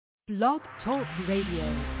Blog Talk Radio.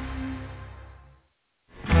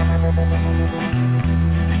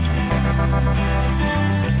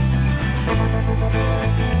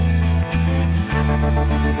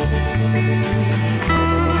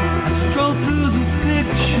 Stroll through the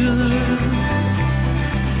pictures,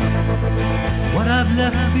 what I've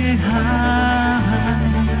left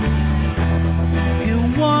behind. Here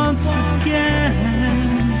once again,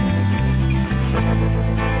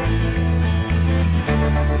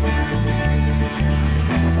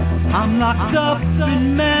 I'm locked up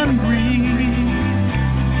in memories,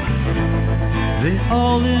 they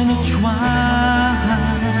all intertwine.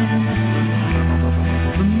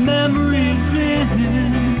 The memories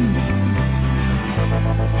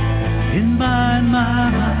in my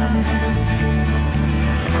mind.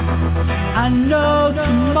 I know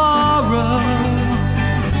tomorrow,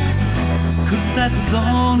 'cause that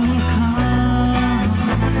dawn will come.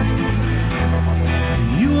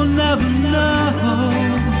 You will never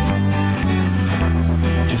know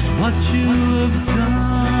just what you have done.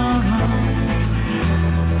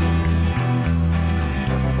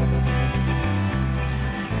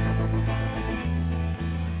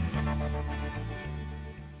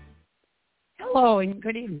 Hello and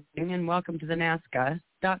good evening and welcome to the NASCA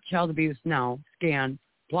Stop Child Abuse Now Scan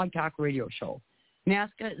Blog Talk Radio Show.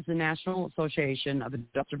 NASCA is the National Association of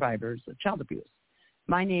Adult Survivors of Child Abuse.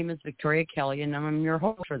 My name is Victoria Kelly and I'm your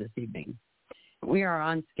host for this evening. We are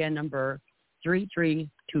on scan number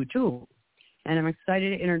 3322 and I'm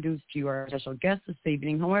excited to introduce to you our special guest this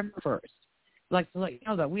evening. However, first, I'd like to let you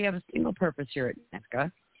know that we have a single purpose here at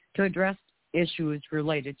NASCA to address issues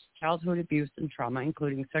related to childhood abuse and trauma,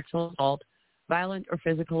 including sexual assault, violent or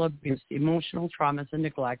physical abuse, emotional traumas, and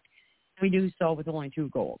neglect. We do so with only two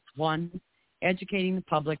goals. One, educating the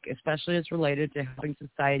public, especially as related to helping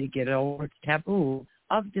society get over its taboo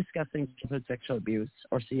of discussing childhood sexual abuse,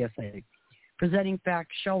 or CSA. Presenting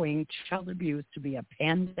facts showing child abuse to be a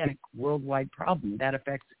pandemic worldwide problem that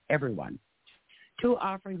affects everyone. Two,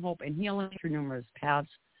 offering hope and healing through numerous paths,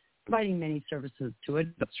 providing many services to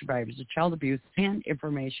adult survivors of child abuse and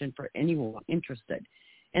information for anyone interested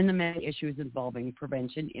in the many issues involving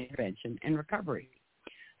prevention, intervention, and recovery.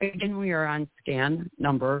 Again, we are on scan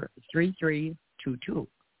number 3322.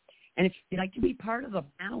 And if you'd like to be part of the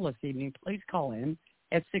panel this evening, please call in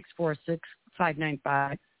at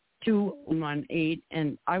 646-595-2118,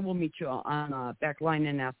 and I will meet you on a back line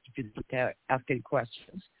and ask if you'd like to ask any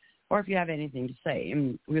questions or if you have anything to say.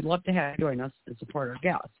 And we'd love to have you join us to support our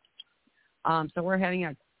guests. So we're having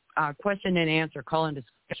a question and answer call-in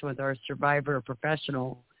discussion with our survivor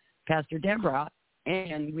professional, Pastor Deborah,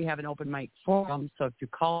 and we have an open mic forum. So if you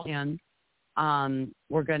call in,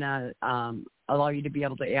 we're going to allow you to be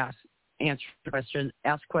able to ask questions,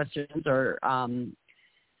 or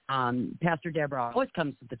Pastor Deborah always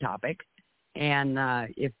comes to the topic. And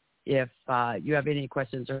if you have any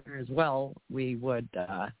questions as well, we would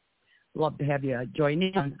love to have you join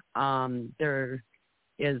in. There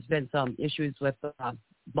has been some issues with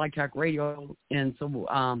Blog Talk Radio, and so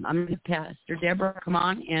I'm going to Pastor Deborah come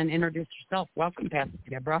on and introduce yourself. Welcome, Pastor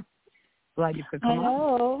Deborah. Glad you could come on.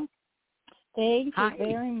 Hello. Thank Hi. you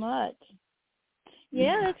very much.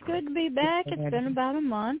 Yeah, it's good to be back. It's been about a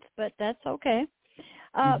month, but that's okay.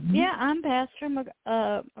 Yeah, I'm pastor. I'm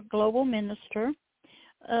a global minister.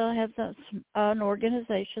 Have an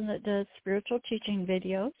organization that does spiritual teaching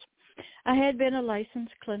videos. I had been a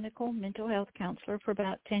licensed clinical mental health counselor for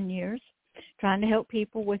about 10 years, trying to help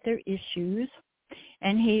people with their issues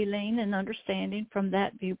and healing and understanding from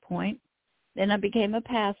that viewpoint. Then I became a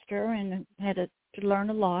pastor and had to learn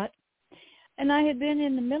a lot. And I had been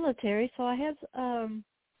in the military, so I have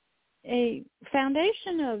a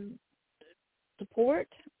foundation of support,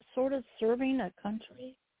 sort of serving a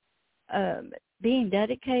country, being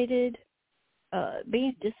dedicated,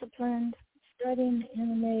 being disciplined, studying the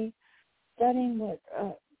enemy, studying what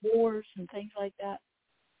wars and things like that.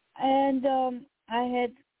 And I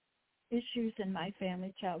had issues in my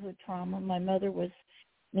family, childhood trauma. My mother was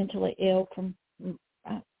mentally ill from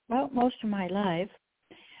about most of my life.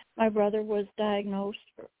 My brother was diagnosed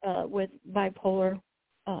with bipolar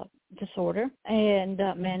disorder and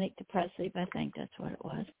manic depressive, I think that's what it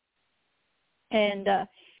was. And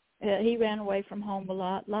he ran away from home a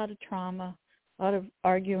lot of trauma, a lot of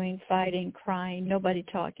arguing, fighting, crying, nobody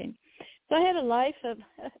talking. So I had a life of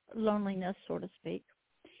loneliness, so to speak.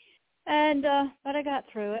 And but I got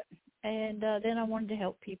through it, and then I wanted to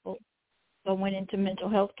help people. So I went into mental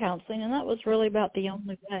health counseling, and that was really about the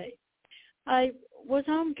only way. I was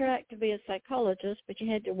on track to be a psychologist, but you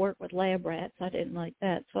had to work with lab rats. I didn't like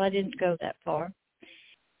that, so I didn't go that far.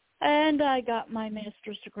 And I got my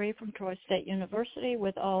master's degree from Troy State University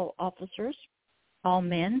with all officers, all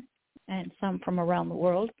men, and some from around the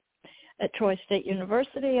world at Troy State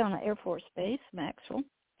University on an Air Force base, Maxwell.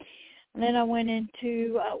 And then I went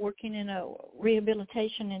into working in a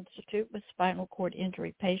rehabilitation institute with spinal cord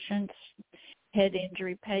injury patients, head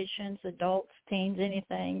injury patients, adults, teens,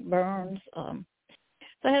 anything, burns. So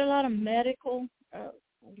I had a lot of medical,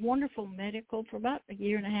 wonderful medical for about a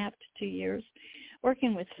year and a half to 2 years,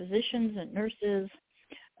 working with physicians and nurses,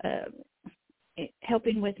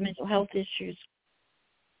 helping with mental health issues.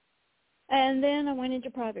 And then I went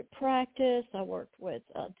into private practice. I worked with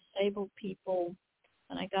disabled people,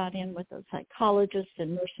 and I got in with a psychologist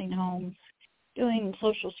in nursing homes, doing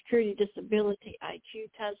Social Security disability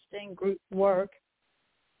IQ testing, group work.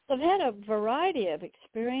 So I've had a variety of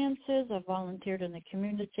experiences. I've volunteered in the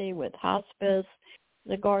community with hospice,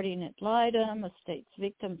 the guardian ad litem, a state's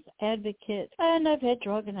victims advocate, and I've had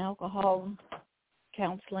drug and alcohol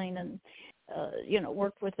counseling and,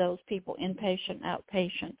 worked with those people, inpatient,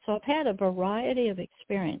 outpatient. So I've had a variety of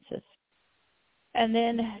experiences. And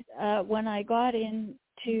then when I got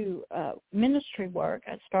into ministry work,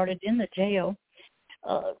 I started in the jail,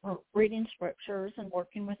 reading scriptures and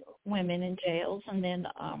working with women in jails, and then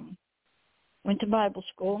went to Bible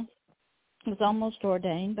school. Was almost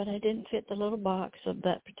ordained, but I didn't fit the little box of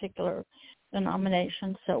that particular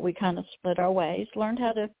denomination, so we kind of split our ways. Learned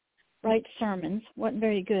how to write sermons. Wasn't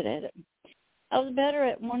very good at it. I was better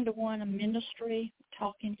at one-to-one ministry,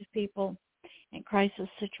 talking to people in crisis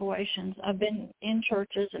situations. I've been in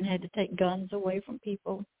churches and had to take guns away from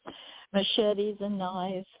people, machetes and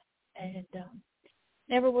knives, and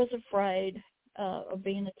never was afraid of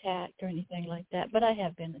being attacked or anything like that, but I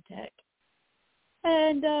have been attacked.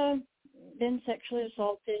 And been sexually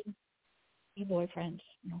assaulted, boyfriends,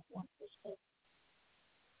 one was.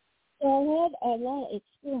 So I had a lot of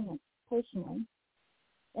experience personally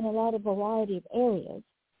in a lot of variety of areas.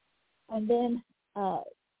 And then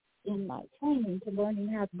in my training to learning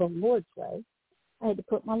how to go the Lord's way, I had to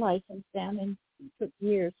put my license down, and it took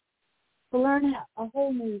years to learn a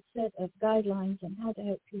whole new set of guidelines on how to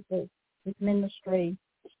help people with ministry,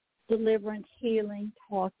 deliverance, healing,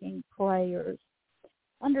 talking, prayers,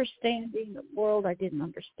 understanding the world I didn't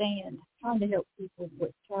understand, trying to help people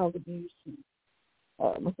with child abuse and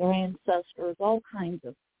with their ancestors, all kinds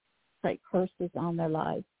of curses on their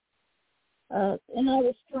lives. And I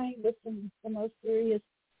was trained with the most serious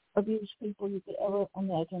abused people you could ever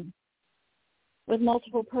imagine, with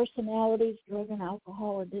multiple personalities, drug and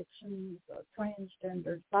alcohol addictions,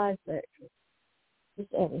 transgenders, bisexual,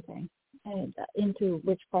 just everything, and into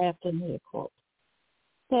witchcraft and the occult.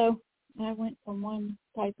 So I went from one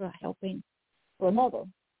type of helping to another.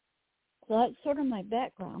 So that's sort of my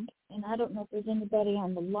background, and I don't know if there's anybody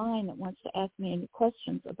on the line that wants to ask me any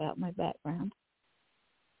questions about my background.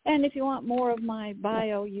 And if you want more of my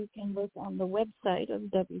bio, you can look on the website of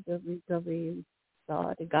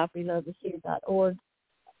www.agapeloveishere.org.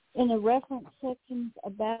 In the reference sections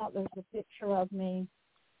about, there's a picture of me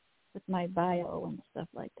with my bio and stuff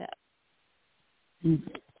like that.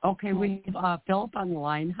 Okay, we have Philip on the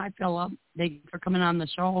line. Hi, Philip. Thank you for coming on the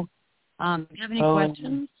show. Do you have any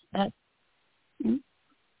questions?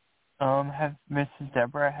 Have Mrs.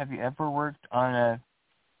 Deborah, have you ever worked on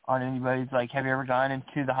anybody's, have you ever gone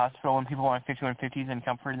into the hospital when people want 5150s and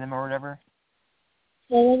comforted them or whatever?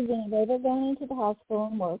 Have you ever gone into the hospital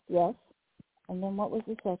and worked? Yes. And then what was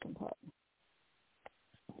the second part?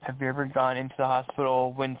 Have you ever gone into the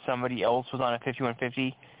hospital when somebody else was on a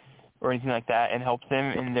 5150 or anything like that and helped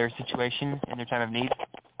them in their situation, in their time of need?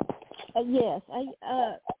 Yes.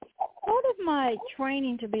 Part of my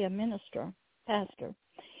training to be a pastor,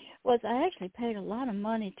 was I actually paid a lot of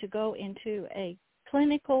money to go into a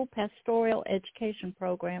clinical pastoral education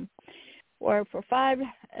program where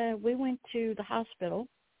we went to the hospital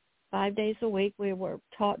 5 days a week. We were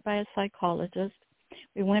taught by a psychologist.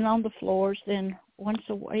 We went on the floors. Then once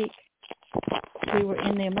a week, we were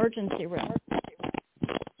in the emergency room.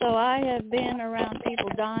 So I have been around people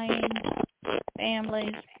dying,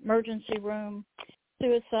 families, emergency room,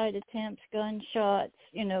 suicide attempts, gunshots,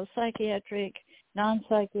 psychiatric,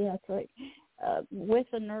 non-psychiatric, with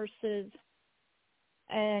the nurses,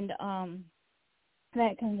 and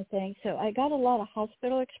that kind of thing. So I got a lot of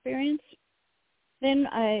hospital experience. Then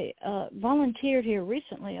I volunteered here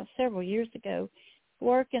recently, several years ago, to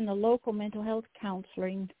work in the local mental health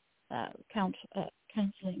counseling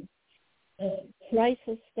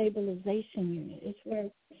crisis stabilization unit. It's where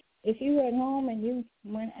if you were at home and you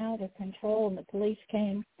went out of control and the police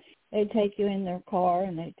came, they'd take you in their car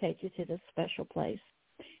and they'd take you to this special place,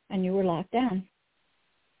 and you were locked down.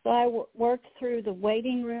 So I worked through the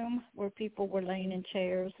waiting room where people were laying in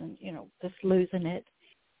chairs and, just losing it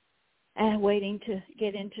and waiting to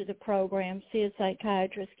get into the program, see a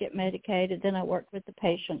psychiatrist, get medicated. Then I worked with the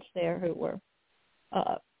patients there who were,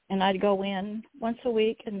 and I'd go in once a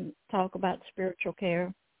week and talk about spiritual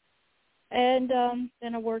care. And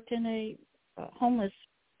then I worked in a homeless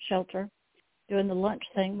shelter doing the lunch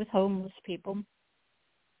thing with homeless people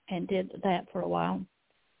and did that for a while.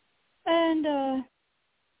 And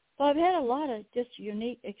so I've had a lot of just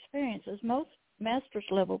unique experiences. Most master's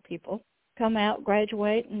level people come out,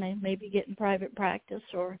 graduate, and they maybe get in private practice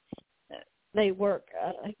or they work.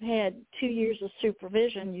 I've had 2 years of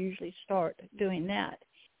supervision, usually start doing that.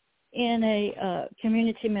 In a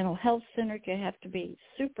community mental health center, you have to be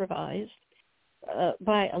supervised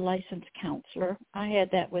by a licensed counselor. I had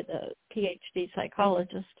that with a PhD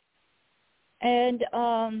psychologist. And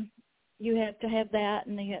you have to have that,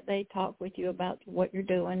 and they talk with you about what you're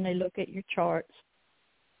doing. They look at your charts.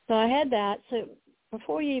 So I had that. So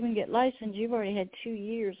before you even get licensed, you've already had 2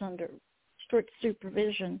 years under strict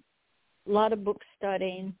supervision, a lot of book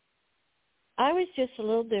studying. I was just a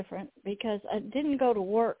little different because I didn't go to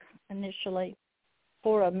work initially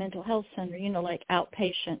for a mental health center, like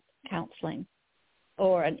outpatient counseling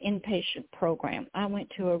or an inpatient program. I went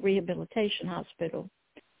to a rehabilitation hospital.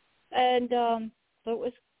 And so it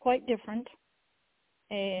was quite different.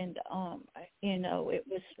 And, it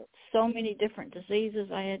was so many different diseases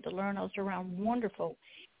I had to learn. I was around wonderful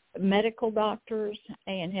medical doctors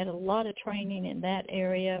and had a lot of training in that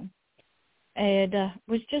area. And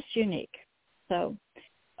was just unique. So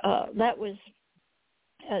that was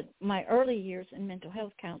my early years in mental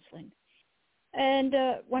health counseling. And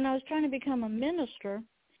when I was trying to become a minister,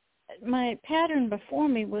 my pattern before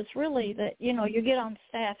me was really that, you get on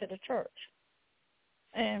staff at a church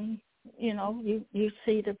and, you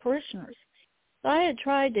see the parishioners. So I had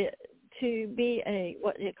tried to be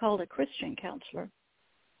what they called a Christian counselor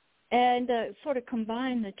and sort of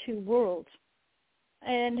combine the two worlds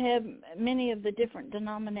and have many of the different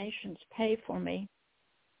denominations pay for me.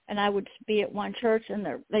 And I would be at one church and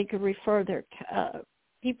they could refer their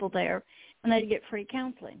people there and they'd get free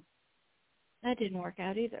counseling. That didn't work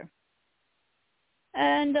out either.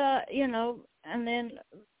 And, and then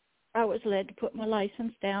I was led to put my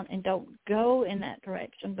license down and don't go in that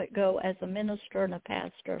direction, but go as a minister and a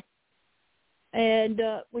pastor, and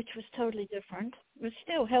which was totally different. It was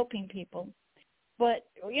still helping people, but,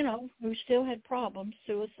 who still had problems,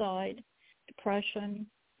 suicide, depression,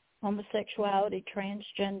 homosexuality,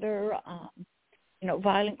 transgender,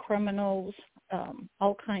 violent criminals,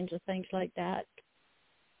 all kinds of things like that.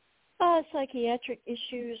 Psychiatric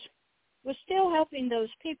issues. Was still helping those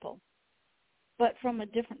people, but from a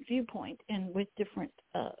different viewpoint and with different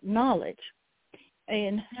knowledge.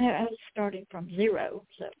 And I was starting from zero.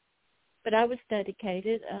 But I was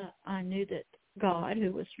dedicated. I knew that God,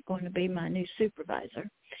 who was going to be my new supervisor,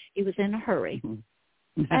 he was in a hurry.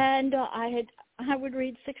 Mm-hmm. And I would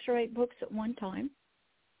read 6 or 8 books at one time.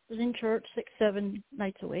 I was in church 6-7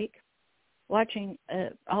 nights a week, watching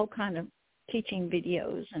all kind of teaching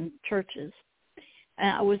videos and churches.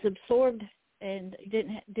 I was absorbed and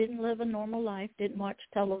didn't live a normal life. Didn't watch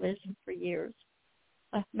television for years.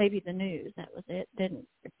 Maybe the news. That was it.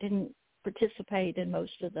 Didn't participate in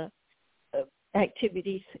most of the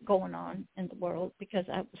activities going on in the world because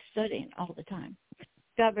I was studying all the time.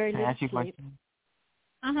 Got very little sleep. Can I ask you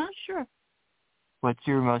a question? Sure. What's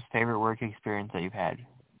your most favorite work experience that you've had?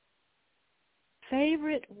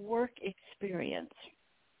 Favorite work experience?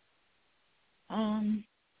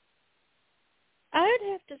 I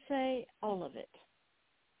would have to say all of it,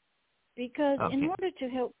 because in order to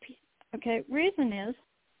help people, reason is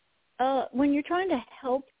when you're trying to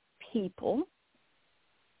help people,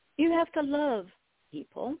 you have to love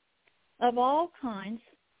people of all kinds.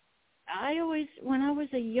 When I was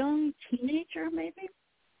a young teenager maybe,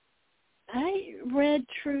 I read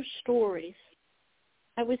true stories.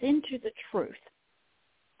 I was into the truth.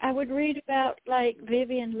 I would read about, like,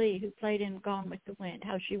 Vivian Lee, who played in Gone with the Wind,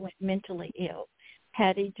 how she went mentally ill.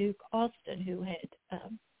 Patty Duke Austin, who had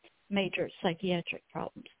major psychiatric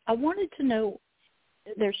problems. I wanted to know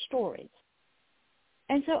their stories.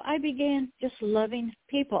 And so I began just loving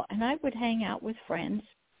people, and I would hang out with friends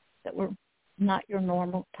that were not your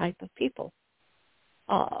normal type of people.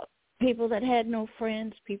 People that had no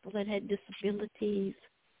friends, people that had disabilities.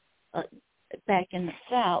 Back in the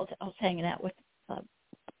South, I was hanging out with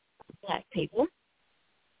black people.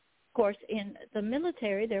 Of course, in the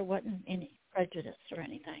military, there wasn't any prejudice or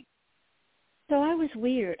anything. So I was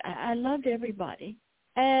weird. I loved everybody.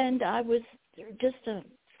 And I was just a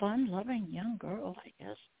fun-loving young girl, I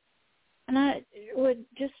guess. And I would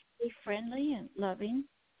just be friendly and loving.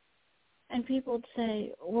 And people would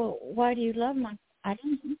say, well, why do you love them? I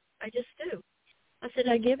don't know. I just do. I said,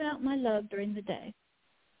 I give out my love during the day.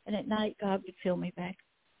 And at night, God would fill me back.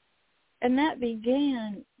 And that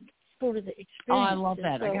began sort of the experience. Oh, I love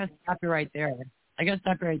that. So, I got to stop you right there.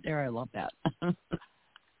 I love that.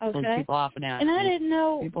 Okay. People often ask and I me, didn't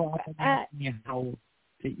know. People often ask me how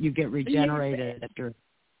you get regenerated after,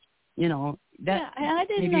 you know. That, yeah, I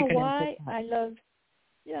didn't know why I loved.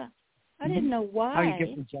 Yeah, I didn't know why. How you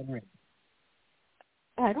get regenerated.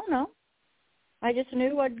 I don't know. I just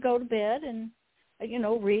knew I'd go to bed and,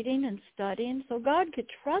 reading and studying. So God could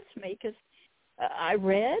trust me because I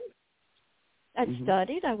read, I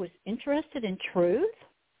studied, I was interested in truth.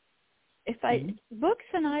 Books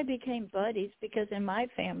and I became buddies because in my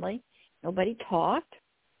family, nobody talked.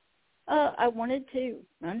 I wanted to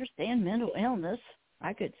understand mental illness.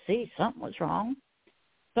 I could see something was wrong.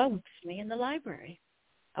 So it was me in the library.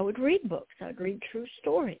 I would read books. I would read true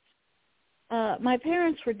stories. My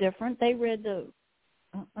parents were different. They read the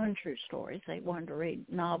untrue stories. They wanted to read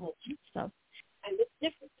novels and stuff. I was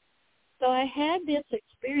different. So I had this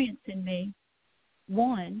experience in me,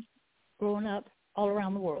 one, growing up all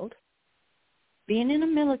around the world. Being in a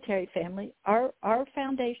military family, our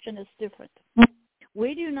foundation is different.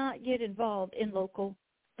 We do not get involved in local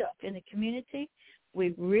stuff in the community.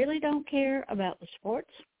 We really don't care about the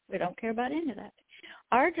sports. We don't care about any of that.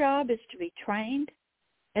 Our job is to be trained,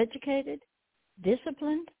 educated,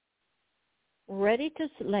 disciplined, ready to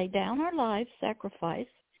lay down our lives, sacrifice,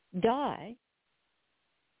 die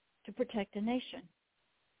to protect a nation.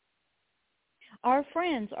 Our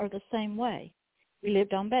friends are the same way. We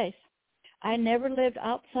lived on base. I never lived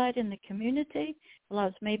outside in the community until I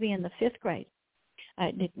was maybe in the 5th grade.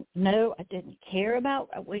 I didn't know, I didn't care about,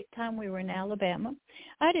 at the time we were in Alabama,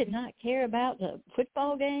 I did not care about the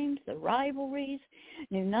football games, the rivalries,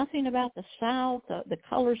 knew nothing about the South, the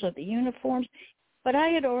colors of the uniforms, but I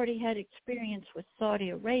had already had experience with Saudi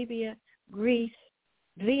Arabia, Greece,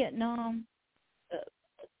 Vietnam,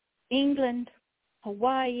 England,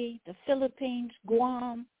 Hawaii, the Philippines,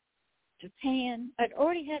 Guam, Japan. I'd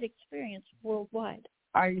already had experience worldwide.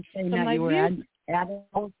 Are you saying that you were at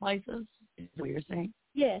those places? Is what you're saying?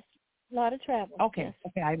 Yes, a lot of travel. Okay, yes.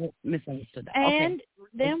 okay, I misunderstood that. And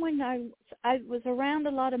then when I was around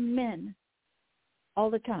a lot of men all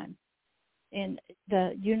the time in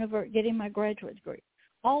the university, getting my graduate degree,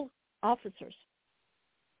 all officers,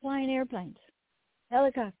 flying airplanes,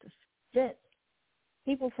 helicopters, jets,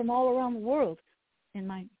 people from all around the world in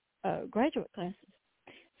my graduate classes.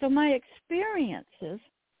 So my experiences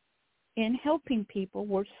in helping people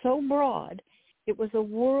were so broad, it was a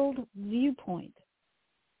world viewpoint.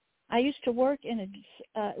 I used to work in it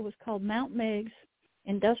was called Mount Meigs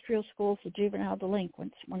Industrial School for Juvenile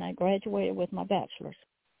Delinquents when I graduated with my bachelor's.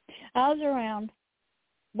 I was around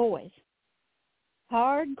boys,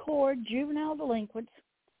 hardcore juvenile delinquents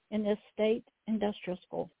in this state industrial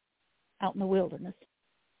school out in the wilderness.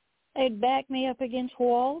 They'd back me up against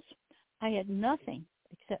walls. I had nothing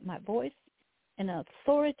except my voice and an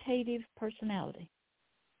authoritative personality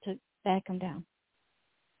to back them down.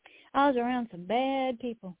 I was around some bad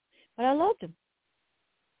people, but I loved them.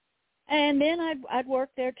 And then I'd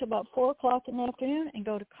work there till about 4 o'clock in the afternoon and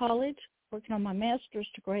go to college, working on my master's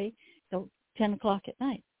degree till 10 o'clock at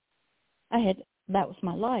night. That was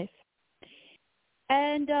my life.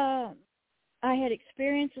 And I had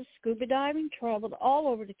experiences scuba diving, traveled all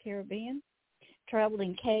over the Caribbean, traveled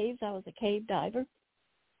in caves. I was a cave diver,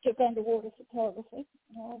 took underwater photography.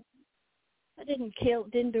 I didn't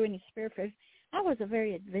do any spearfish. I was a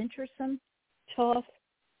very adventuresome, tough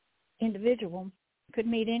individual. Could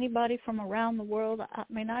meet anybody from around the world. I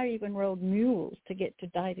mean, I even rode mules to get to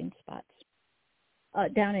diving spots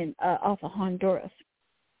down in off of Honduras.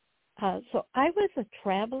 So I was a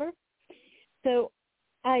traveler. So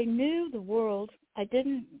I knew the world. I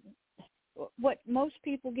didn't. What most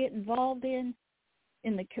people get involved in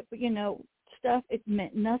the stuff. It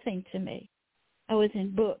meant nothing to me. I was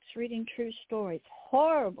in books, reading true stories,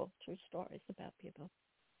 horrible true stories about people.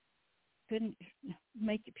 Couldn't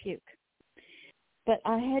make you puke. But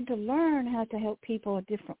I had to learn how to help people a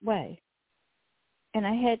different way.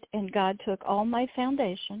 And God took all my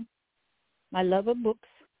foundation, my love of books,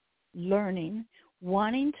 learning,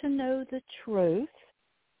 wanting to know the truth,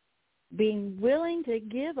 being willing to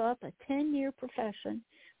give up a 10-year profession.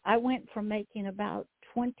 I went from making about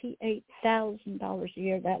 $28,000 a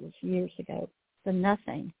year, that was years ago, to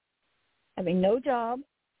nothing. Having no job,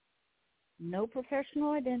 no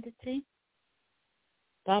professional identity.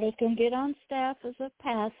 Thought I was going to get on staff as a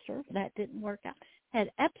pastor. That didn't work out. Had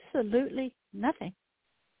absolutely nothing.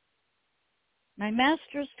 My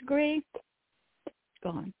master's degree,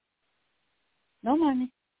 gone. No money,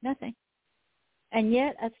 nothing. And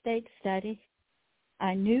yet I stayed steady.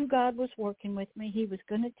 I knew God was working with me. He was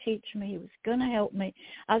going to teach me. He was going to help me.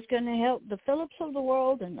 I was going to help the Phillips of the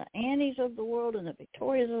world and the Annies of the world and the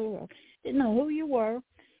Victorias of the world. Didn't know who you were.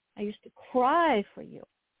 I used to cry for you,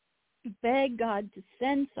 beg God to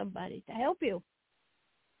send somebody to help you.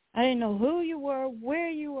 I didn't know who you were, where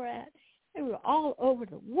you were at. They were all over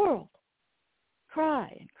the world.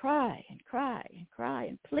 Cry and cry and cry and cry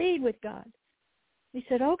and plead with God. He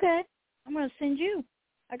said, okay, I'm going to send you.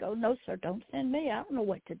 I go, no, sir, don't send me. I don't know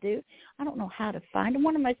what to do. I don't know how to find him.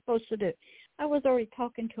 What am I supposed to do? I was already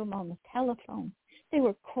talking to him on the telephone. They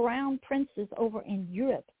were crown princes over in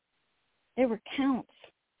Europe. They were counts,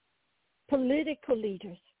 political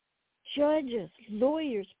leaders, judges,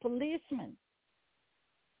 lawyers, policemen.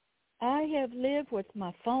 I have lived with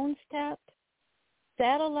my phones tapped,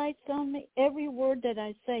 satellites on me. Every word that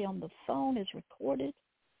I say on the phone is recorded.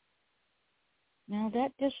 Now,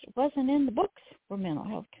 that just wasn't in the books for mental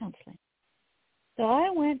health counseling. So I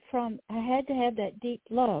went from, I had to have that deep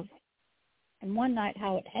love. And one night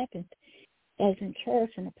how it happened, I was in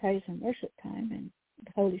church in a praise and worship time, and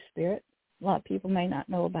the Holy Spirit, a lot of people may not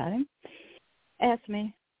know about him, asked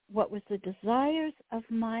me what was the desires of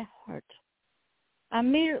my heart. I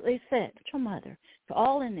immediately said to mother, to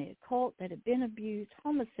all in the occult that had been abused,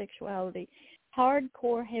 homosexuality,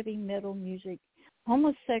 hardcore heavy metal music,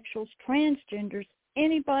 homosexuals, transgenders,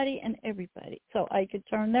 anybody and everybody, so I could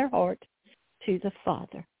turn their heart to the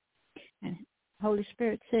Father. And Holy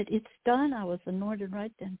Spirit said, it's done. I was anointed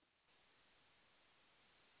right then.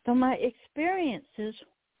 So my experiences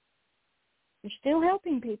are still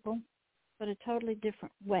helping people, but a totally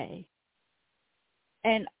different way.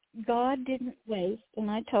 And God didn't waste,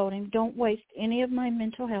 and I told him, don't waste any of my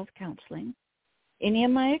mental health counseling, any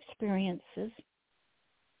of my experiences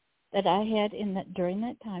that I had during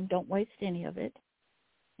that time. Don't waste any of it.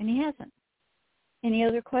 And he hasn't. Any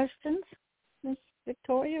other questions, Miss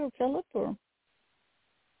Victoria or Philip? Or?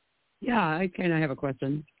 Yeah, I kind of have a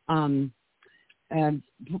question. And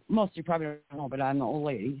most of you probably don't know, but I'm an old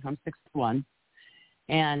lady. I'm 61.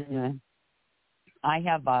 And I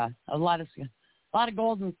have a lot of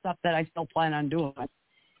goals and stuff that I still plan on doing.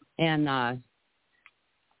 And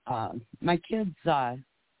my kids, I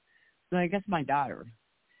guess my daughter,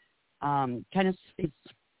 kind of sees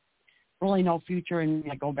really no future in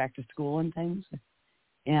like go back to school and things,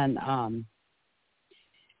 and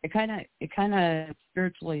it kind of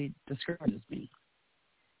spiritually discourages me.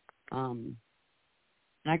 And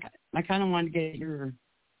I kind of want to get your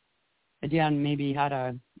idea on maybe how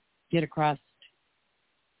to get across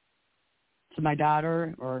to my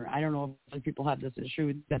daughter, or I don't know if other people have this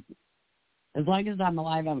issue, that as long as I'm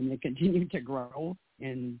alive, I'm going to continue to grow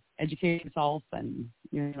and educate myself and,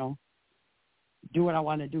 do what I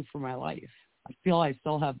want to do for my life. I feel I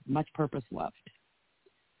still have much purpose left.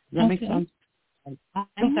 Does that make sense? I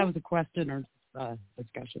think that was a question or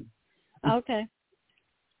discussion. Okay.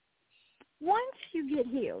 Once you get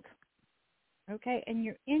healed, okay, and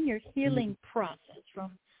you're in your healing process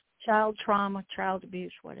from child trauma, child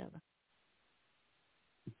abuse, whatever,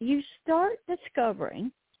 you start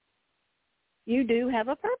discovering you do have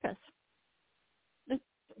a purpose.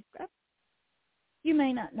 You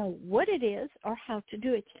may not know what it is or how to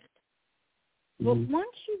do it yet. But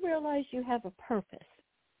once you realize you have a purpose,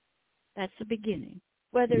 that's the beginning.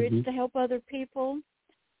 Whether it's to help other people,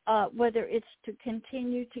 whether it's to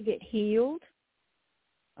continue to get healed,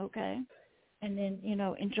 okay, and then,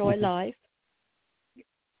 enjoy life.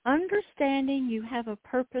 Understanding you have a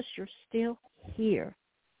purpose, you're still here,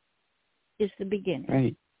 is the beginning.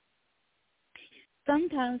 Right.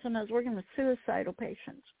 Sometimes when I was working with suicidal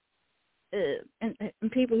patients, and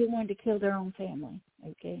people who wanted to kill their own family,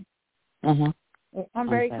 okay? I'm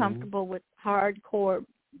very comfortable with hardcore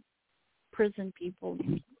prison people,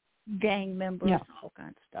 gang members, all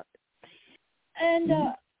kinds of stuff. And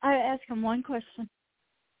I asked them one question.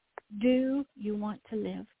 Do you want to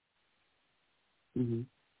live?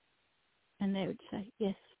 And they would say,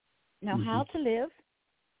 yes. Now, how to live?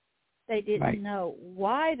 They didn't know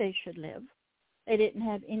why they should live. They didn't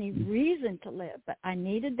have any reason to live, but I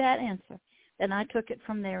needed that answer. Then I took it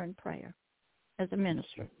from there in prayer as a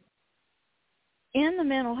minister. In the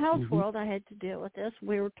mental health world, I had to deal with this.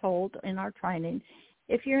 We were told in our training,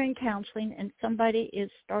 if you're in counseling and somebody is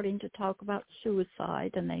starting to talk about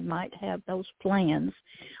suicide and they might have those plans,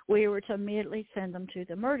 we were to immediately send them to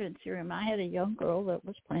the emergency room. I had a young girl that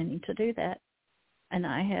was planning to do that, and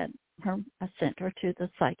I sent her to the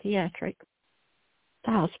psychiatric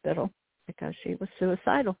hospital because she was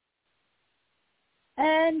suicidal.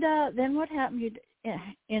 And then what happened,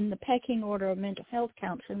 in the pecking order of mental health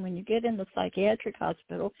counseling, when you get in the psychiatric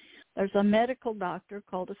hospital, there's a medical doctor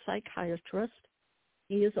called a psychiatrist.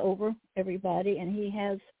 He is over everybody, and he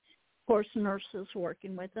has, of course, nurses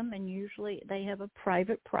working with them, and usually they have a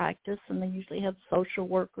private practice, and they usually have social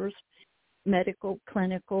workers, medical,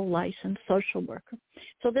 clinical, licensed social worker.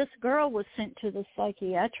 So this girl was sent to the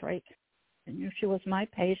psychiatric, and she was my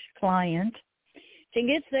client. She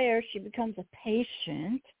gets there, she becomes a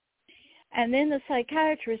patient, and then the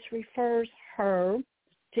psychiatrist refers her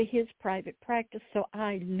to his private practice. So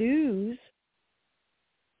I lose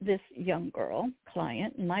this young girl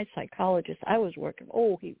client, and my psychologist I was working,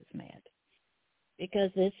 he was mad, because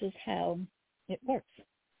this is how it works.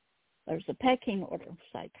 There's a pecking order.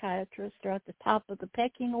 Psychiatrists are at the top of the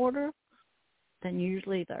pecking order. Then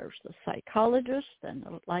usually there's the psychologist, then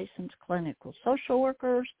the licensed clinical social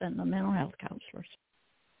workers, then the mental health counselors.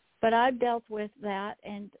 But I've dealt with that,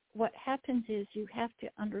 and what happens is you have to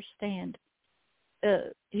understand,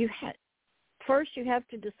 first you have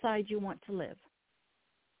to decide you want to live,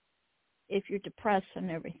 if you're depressed and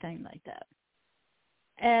everything like that.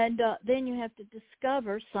 And then you have to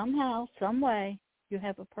discover somehow, some way, you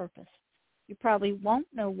have a purpose. You probably won't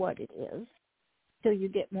know what it is till you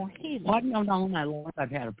get more healing. Well, I've known all my life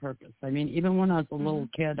I've had a purpose. I mean, even when I was a little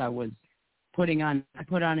kid, I put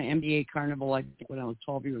on an NBA carnival, I think, when I was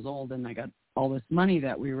 12 years old, and I got all this money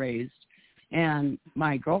that we raised. And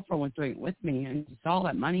my girlfriend was doing it with me, and she saw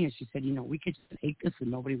that money, and she said, we could just take this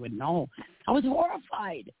and nobody would know. I was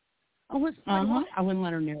horrified. I wouldn't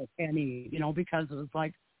let her near a penny, because it was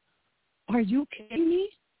like, are you kidding me?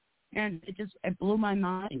 And it blew my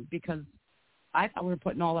mind, because I thought we were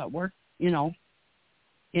putting all that work,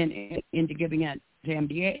 into giving it to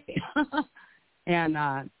MBA.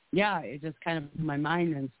 And, it just kind of blew my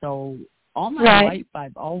mind. And so all my life,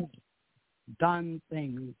 I've always done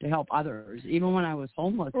things to help others. Even when I was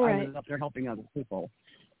homeless, I was up there helping other people.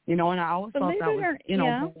 And I always thought that was,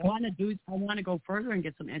 I want to go further and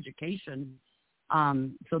get some education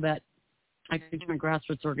so that I can do my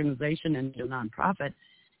grassroots organization and do a nonprofit.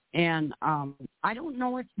 And I don't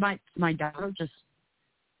know if my daughter just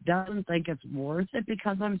doesn't think it's worth it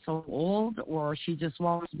because I'm so old, or she just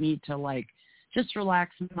wants me to, just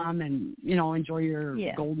relax, Mom, and, enjoy your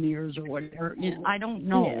golden years or whatever. I don't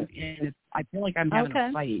know. Yeah. And I feel like I'm having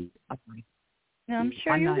a fight. I'm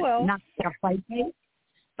sure you will. Not a fight,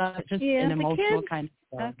 but just an emotional kind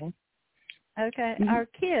of level. Okay. Our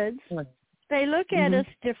kids, they look at us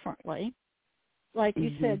differently. Like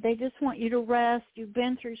you said, they just want you to rest. You've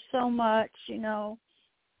been through so much,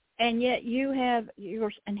 and yet you have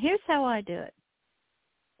yours. And here's how I do it.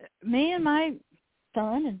 Me and my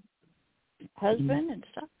son and husband and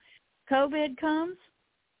stuff, COVID comes,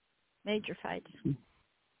 major fights.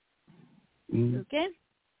 Okay?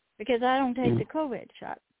 Because I don't take the COVID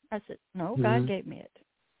shot. I said, no, God gave me it.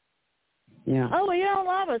 Yeah. Oh, well, you don't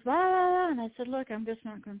love us, blah, blah, blah. And I said, look, I'm just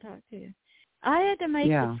not going to talk to you. I had to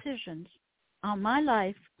make decisions on my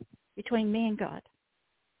life between me and God.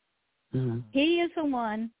 He is the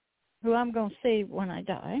one who I'm going to see when I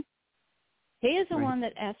die. He is the one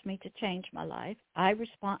that asked me to change my life. I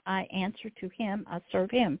answer to him. I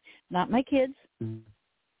serve him, not my kids,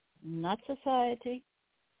 not society,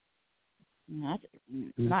 not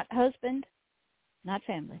husband, not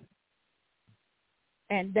family.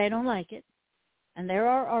 And they don't like it. And there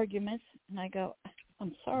are arguments, and I go,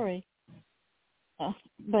 I'm sorry,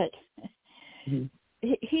 but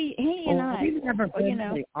he and I, we never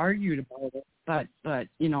really argued about it, but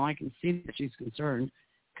I can see that she's concerned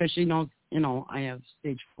because she knows, I have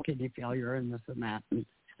stage 4 kidney failure and this and that, and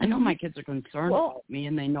I know my kids are concerned about me,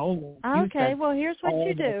 and they know. Okay, well, here's what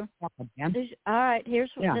you do. All right, here's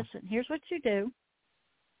what you do.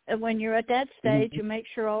 And when you're at that stage, you make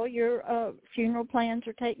sure all your funeral plans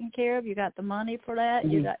are taken care of. You got the money for that.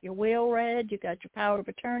 You got your will read. You got your power of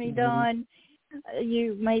attorney done.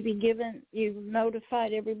 You maybe you've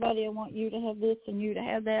notified everybody, I want you to have this and you to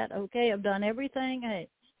have that. Okay, I've done everything. Hey,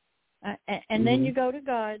 and then you go to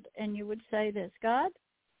God and you would say this, God,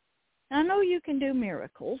 I know you can do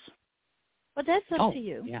miracles, but that's up to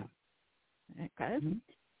you. Yeah. Okay.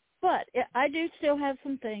 But I do still have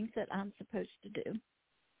some things that I'm supposed to do.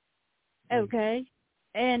 Okay.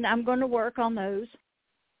 And I'm going to work on those.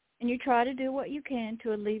 And you try to do what you can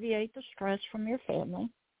to alleviate the stress from your family.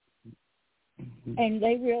 And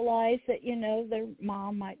they realize that, their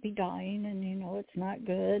mom might be dying and, it's not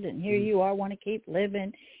good. And here you are, want to keep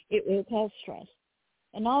living. It will cause stress.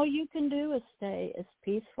 And all you can do is stay as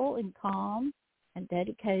peaceful and calm and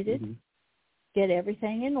dedicated. Get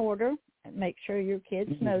everything in order and make sure your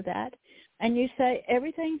kids know that. And you say,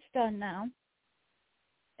 everything's done now.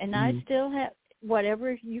 And I still have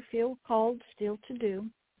whatever you feel called still to do.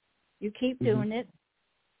 You keep doing it.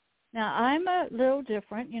 Now, I'm a little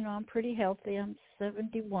different. You know, I'm pretty healthy. I'm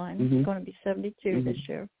 71, going to be 72 this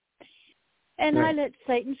year. And I let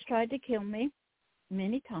Satan try to kill me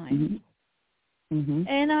many times.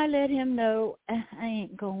 And I let him know I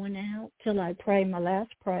ain't going out till I pray my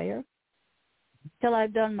last prayer, till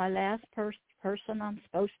I've done my last person I'm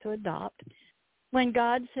supposed to adopt. When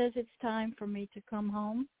God says it's time for me to come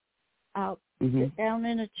home, I'll sit down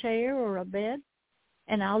in a chair or a bed,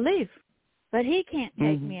 and I'll leave. But he can't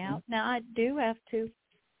take me out. Now, I do have to,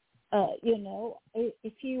 you know,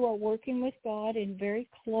 if you are working with God in very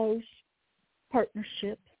close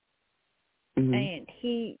partnership,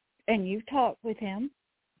 and you talk with him,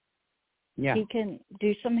 he can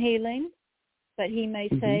do some healing, but he may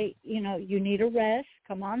say, you know, you need a rest.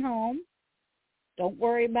 Come on home. Don't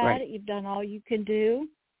worry about it. You've done all you can do.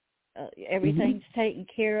 Everything's taken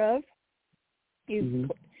care of.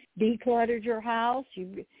 You've decluttered your house.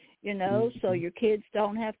 You know, so your kids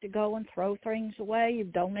don't have to go and throw things away.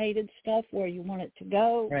 You've donated stuff where you want it to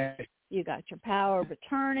go. You got your power of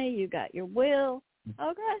attorney. You got your will.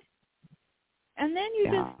 Okay. And then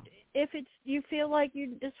you just, if you feel like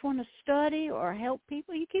you just want to study or help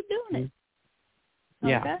people, you keep doing it.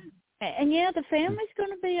 Okay? And the family's going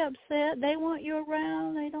to be upset. They want you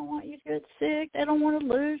around. They don't want you to get sick. They don't want to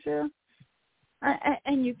lose you.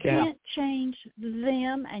 And you can't change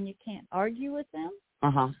them, and you can't argue with them.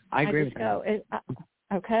 I agree with that.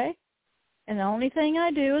 Okay? And the only thing I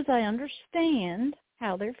do is I understand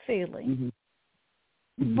how they're feeling.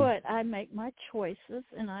 But I make my choices,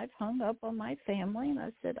 and I've hung up on my family, and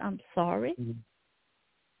I said, I'm sorry.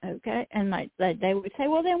 Okay? And they would say,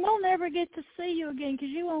 well, then we'll never get to see you again because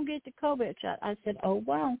you won't get the COVID shot. I said, oh,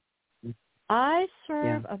 well, I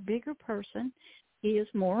serve a bigger person. He is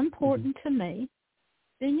more important to me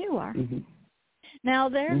than you are. Now,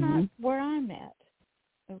 they're not where I'm at,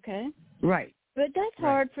 okay? Right. But that's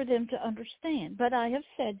hard for them to understand. But I have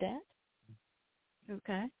said that,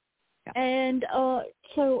 okay? And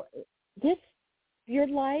so your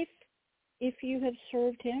life, if you have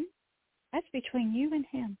served him, that's between you and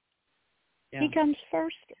him. He comes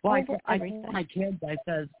first over everything. I told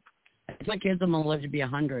my kids I'm going to live to be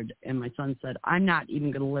 100, and my son said, I'm not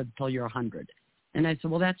even going to live till you're 100. And I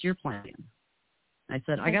said, well, that's your plan. I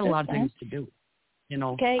said, I got a lot of things to do. You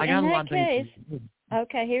know, I got a lot of things to do.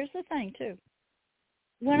 Okay, here's the thing, too.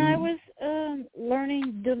 When I was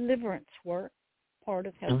learning deliverance work, part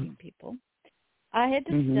of helping people, I had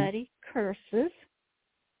to study curses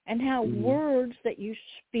and how words that you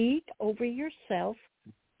speak over yourself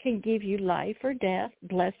can give you life or death,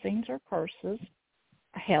 blessings or curses,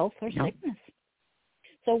 health or sickness.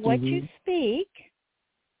 So what you speak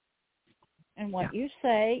and what you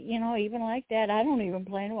say, you know, even like that, I don't even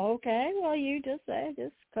plan, okay, well, you just say,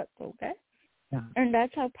 just cut, okay? And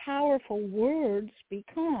that's how powerful words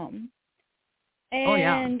become.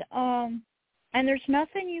 And and there's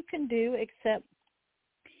nothing you can do except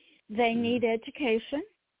they need education.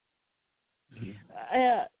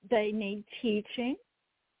 They need teaching.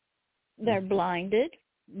 They're blinded.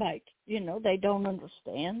 Like, you know, they don't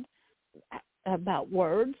understand about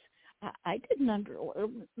words. I didn't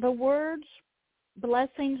understand the words,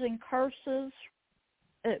 blessings and curses,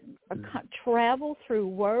 travel through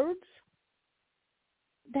words.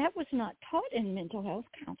 That was not taught in mental health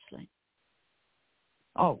counseling.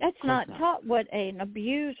 Oh, that's not taught what an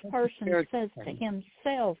abused person says to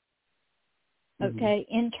himself,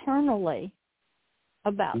 internally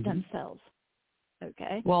about themselves.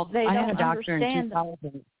 Okay? Well, they I don't had a doctor understand in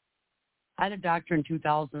 2000. I had a doctor in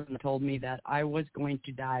 2000 that told me that I was going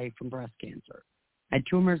to die from breast cancer. I had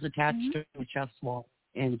tumors attached to the chest wall,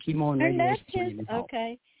 and chemo and radiation didn't help.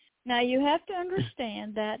 Okay. Now, you have to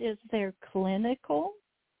understand that is their clinical,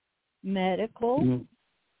 medical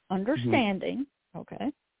understanding,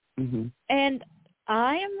 okay? And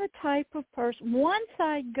I am the type of person, once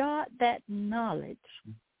I got that knowledge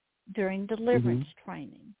during deliverance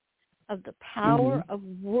training of the power of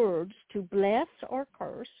words to bless or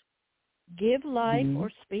curse, give life or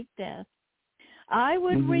speak death, I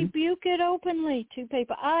would rebuke it openly to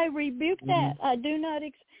people. I rebuke that. I do not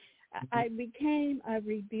I became a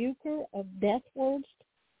rebuker of death words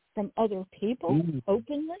from other people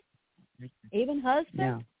openly, even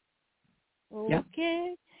husband.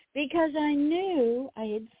 Okay, because I knew I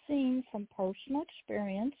had seen from personal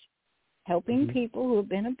experience helping people who have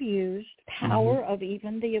been abused, power of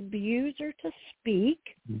even the abuser to speak,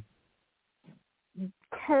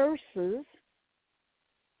 curses,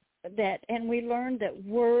 and we learned that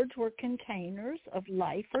words were containers of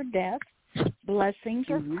life or death, blessings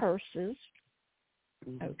or curses.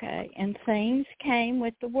 okay? And things came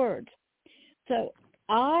with the words. So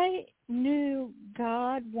I knew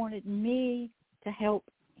God wanted me to help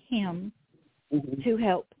him to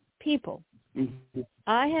help people.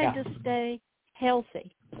 I had to stay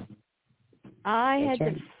healthy. I had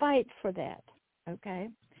to fight for that, okay?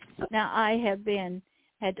 Now, I had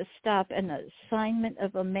to stop an assignment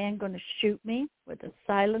of a man going to shoot me with a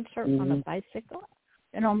silencer on a bicycle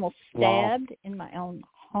and almost stabbed in my own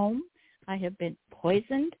home. I have been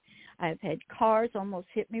poisoned. I've had cars almost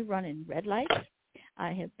hit me running red lights.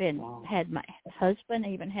 I have had my husband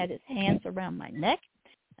even had his hands around my neck.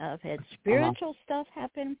 I've had spiritual stuff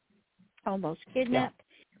happen, almost kidnapped.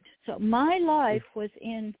 So my life was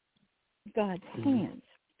in God's hands.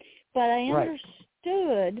 But I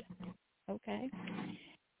understood, okay,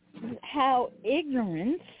 how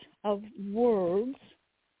ignorance of words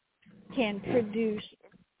can produce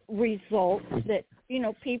results that,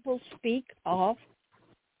 people speak of.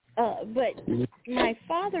 But my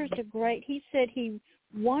father's he said he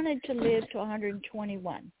wanted to live to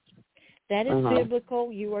 121. That is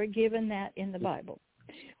biblical. You are given that in the Bible.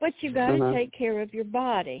 But you got to take care of your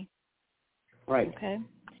body. Right. Okay.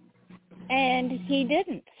 And he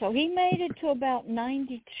didn't. So he made it to about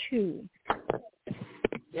 92.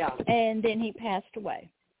 Yeah. And then he passed away.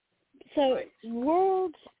 So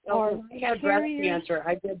words are when I had breast cancer,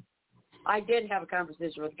 I did have a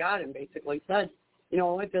conversation with God and basically said,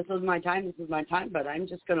 if this is my time, this is my time, but I'm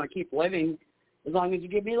just going to keep living as long as you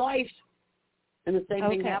give me life. And the same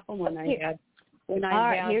thing happened when I had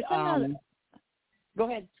here's another. Go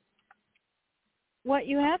ahead. What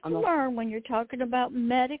you have to learn when you're talking about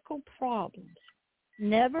medical problems,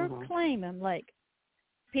 never claim them. Like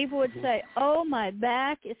people would say, oh, my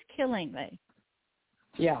back is killing me.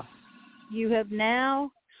 Yeah. You have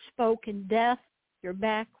now spoken death. Your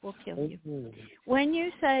back will kill you. When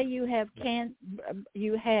you say you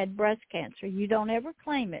had breast cancer, you don't ever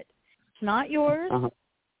claim it. It's not yours.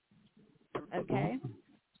 Okay?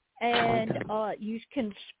 And you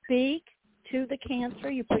can speak to the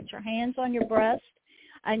cancer. You put your hands on your breast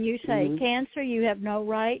and you say, cancer, you have no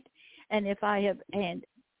right. And and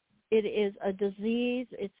it is a disease,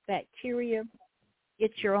 it's bacteria,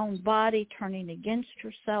 it's your own body turning against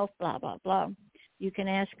yourself, blah, blah, blah. You can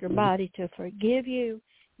ask your body to forgive you.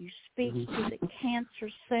 You speak to the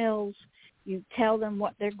cancer cells. You tell them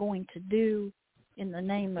what they're going to do in the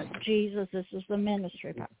name of Jesus. This is the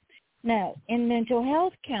ministry part. Now, in mental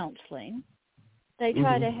health counseling, they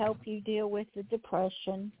try to help you deal with the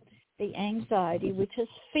depression, the anxiety, which is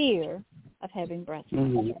fear of having breast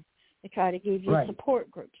cancer. They try to give you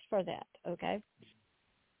support groups for that, okay?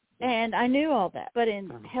 And I knew all that. But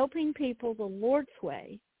in helping people the Lord's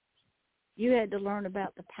way, you had to learn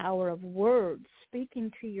about the power of words,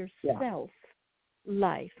 speaking to yourself,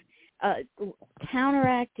 life,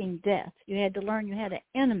 counteracting death. You had to learn you had an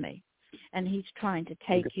enemy, and he's trying to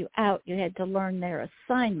take you out. You had to learn their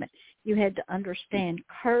assignment. You had to understand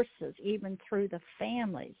curses, even through the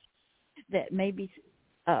families, that maybe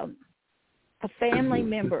a family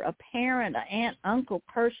member, a parent, an aunt, uncle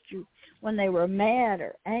cursed you when they were mad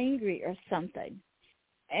or angry or something.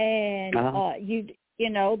 And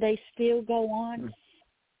they still go on.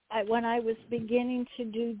 When I was beginning to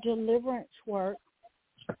do deliverance work,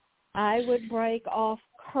 I would break off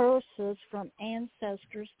curses from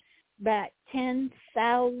ancestors back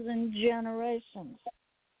 10,000 generations.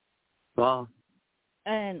 Wow.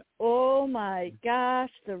 And, oh, my gosh,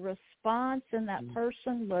 the response in that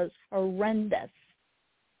person was horrendous.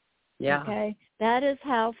 Yeah. Okay? That is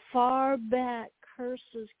how far back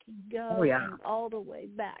curses can go, and all the way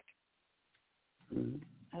back.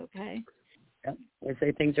 Okay? Yep. They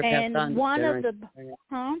say things are passed on. And one of the,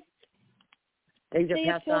 Things are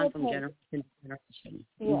passed on from generation to generation.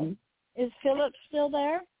 Yeah. Is Philip still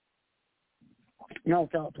there? No,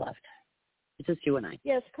 Philip left. It's just you and I.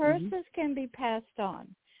 Yes, curses can be passed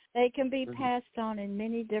on. They can be passed on in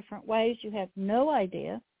many different ways. You have no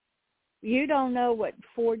idea. You don't know what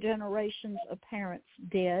 4 generations of parents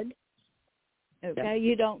did. Okay?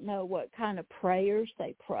 You don't know what kind of prayers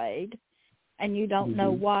they prayed. And you don't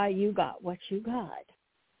know why you got what you got.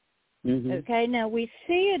 Okay? Now, we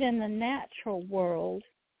see it in the natural world,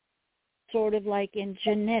 sort of like in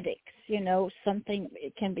genetics. Something,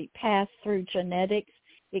 it can be passed through genetics.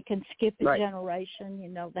 It can skip a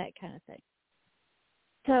generation, that kind of thing.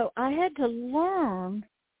 So I had to learn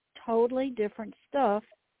totally different stuff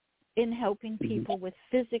in helping people with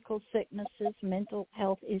physical sicknesses, mental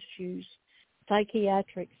health issues,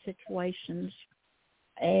 psychiatric situations,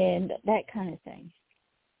 and that kind of thing.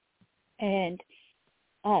 And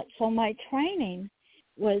so my training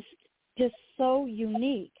was just so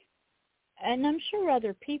unique. and I'm sure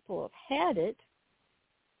other people have had it.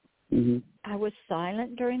 Mm-hmm. I was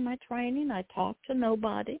silent during my training. I talked to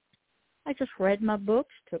nobody. I just read my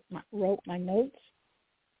books, wrote my notes,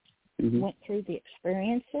 went through the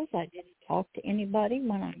experiences. I didn't talk to anybody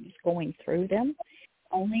when I was going through them.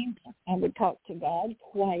 Only I would talk to God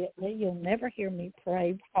quietly. You'll never hear me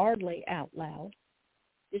pray hardly out loud.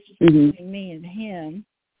 This is between me and Him.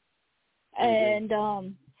 And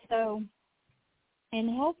so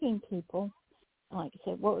in helping people, like I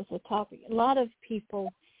said, what was the topic? A lot of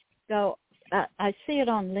people go, I see it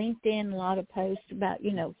on LinkedIn, a lot of posts about,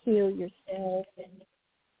 heal yourself and,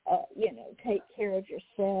 take care of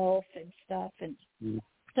yourself and stuff. And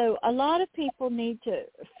so a lot of people need to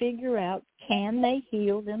figure out, can they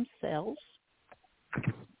heal themselves?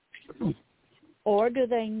 Or do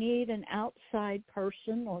they need an outside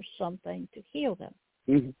person or something to heal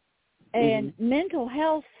them? And mental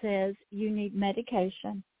health says you need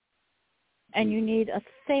medication and you need a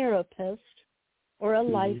therapist or a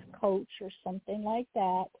life coach or something like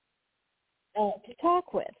that to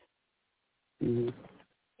talk with.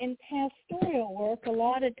 In pastoral work, a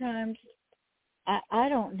lot of times they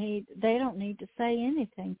don't need to say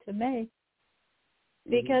anything to me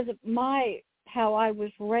because how I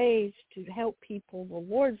was raised to help people the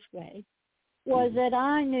Lord's way was that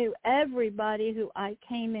I knew everybody who I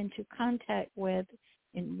came into contact with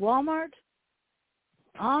in Walmart,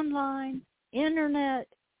 online, internet,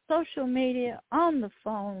 social media, on the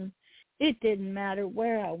phone. It didn't matter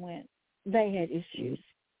where I went. They had issues.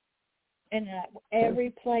 And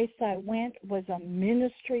every place I went was a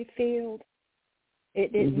ministry field.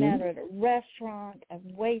 It didn't matter at a restaurant, a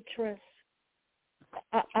waitress.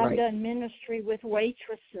 I've done ministry with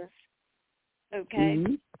waitresses, okay?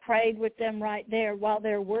 Prayed with them right there while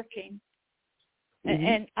they're working.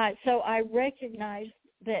 And so I recognized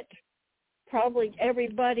that probably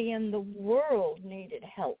everybody in the world needed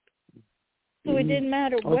help. So it didn't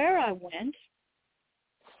matter where I went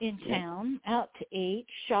in town, out to eat,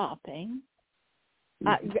 shopping.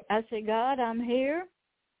 I said, God, I'm here.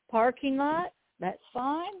 Parking lot, that's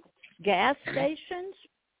fine. Gas stations.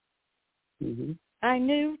 I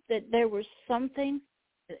knew that there was something.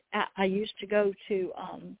 I used to go to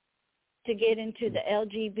get into the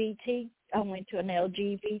LGBT. I went to an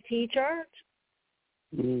LGBT church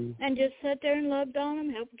and just sat there and loved on them,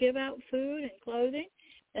 helped give out food and clothing.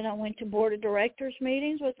 Then I went to board of directors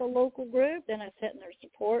meetings with a local group. Then I sat in their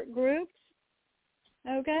support groups.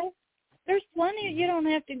 Okay? There's plenty. You don't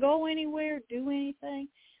have to go anywhere, do anything.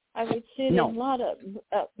 I would sit in a lot of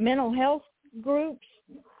mental health groups.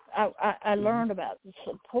 I learned about the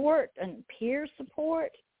support and peer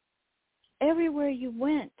support. Everywhere you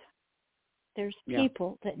went, there's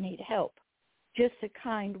people that need help. Just a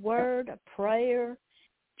kind word, a prayer,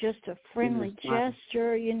 just a friendly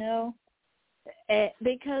gesture,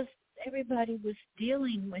 because everybody was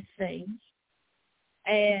dealing with things.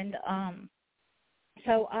 And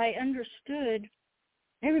so I understood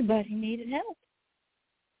everybody needed help.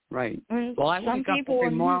 Right. And well, I wake up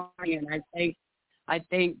every morning and I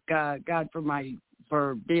thank God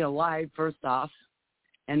for being alive, first off.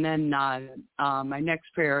 And then my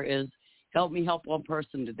next prayer is, help me help one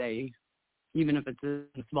person today, even if it's in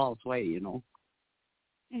the smallest way, And well,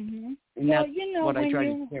 that's what I try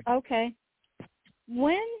to do. Okay.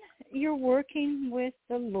 When you're working with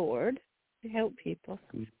the Lord to help people,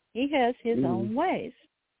 He has His own ways.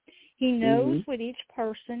 He knows what each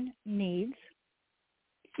person needs.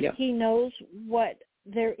 Yep. He knows what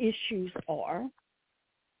their issues are.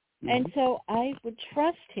 And so I would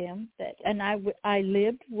trust Him and I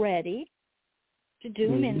lived ready to do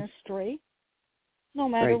ministry no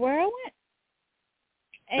matter where I went.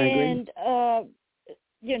 And,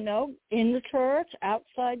 in the church,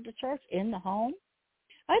 outside the church, in the home.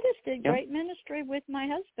 I just did great ministry with my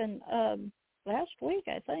husband last week,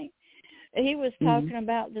 I think. He was talking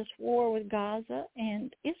about this war with Gaza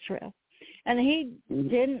and Israel. And he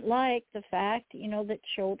didn't like the fact, that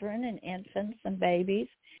children and infants and babies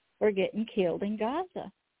were getting killed in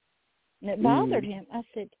Gaza. And it bothered him. I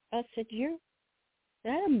said, that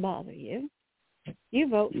doesn't bother you. You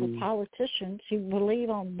vote for politicians who believe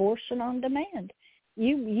on abortion on demand.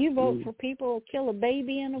 You vote for people who kill a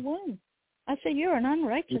baby in a womb. I said, you're an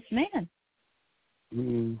unrighteous man.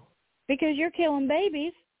 Because you're killing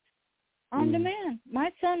babies on demand.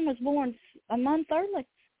 My son was born a month early,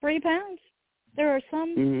 3 pounds. There are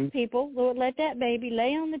some people who would let that baby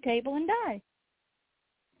lay on the table and die.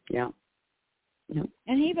 Yeah. Yep.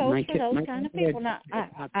 And he votes for those kind of people. Now,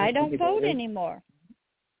 I don't vote anymore.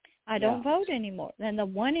 I don't vote anymore. And the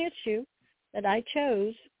one issue that I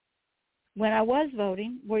chose when I was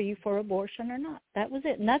voting, were you for abortion or not? That was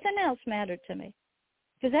it. Nothing else mattered to me,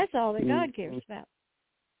 because that's all that God cares about.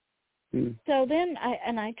 So then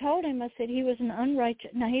I told him, I said he was an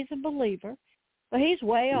unrighteous. Now, he's a believer, but he's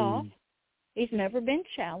way off. He's never been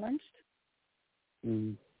challenged.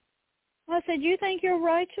 I said, you think you're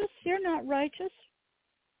righteous? You're not righteous.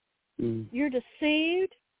 You're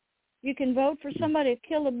deceived. You can vote for somebody to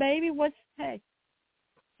kill a baby. Hey?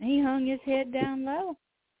 And he hung his head down low.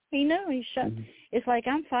 He knew. He shut. It's like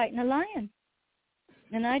I'm fighting a lion.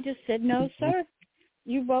 And I just said, no, sir.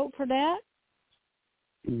 You vote for that?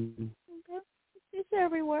 Okay. It's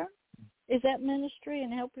everywhere. Is that ministry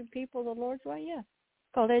and helping people the Lord's way? Yeah.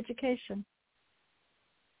 It's called education.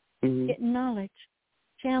 Getting knowledge.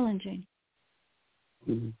 Challenging.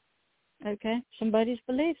 Okay. Somebody's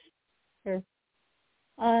beliefs here.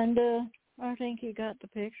 And I think he got the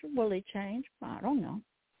picture. Will he change? I don't know.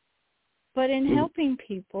 But in helping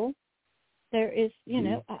people, there is,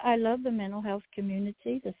 I love the mental health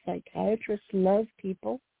community. The psychiatrists love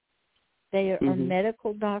people. They are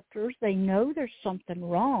medical doctors. They know there's something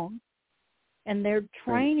wrong. And their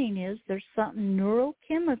training is there's something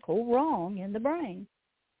neurochemical wrong in the brain.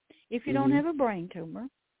 If you don't have a brain tumor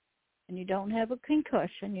and you don't have a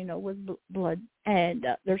concussion, with blood, and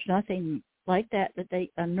there's nothing like that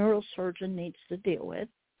a neurosurgeon needs to deal with,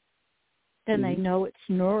 then they know it's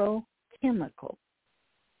neurochemical.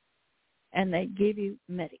 And they give you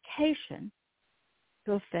medication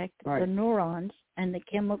to affect the neurons and the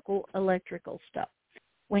chemical electrical stuff.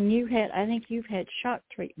 When I think you've had shock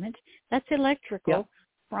treatment, that's electrical,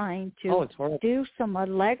 trying to do some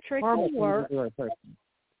electrical work.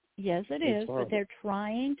 Yes, it is, but they're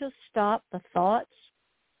trying to stop the thoughts,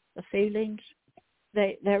 the feelings.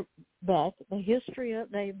 But the history of,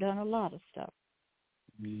 they've done a lot of stuff.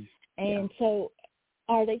 And so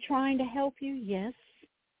are they trying to help you? Yes.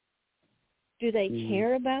 Do they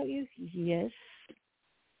care about you? Yes.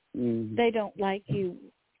 They don't like you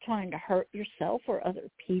trying to hurt yourself or other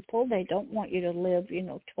people. They don't want you to live,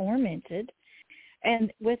 tormented.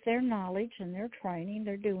 And with their knowledge and their training,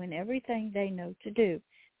 they're doing everything they know to do.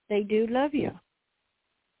 They do love you.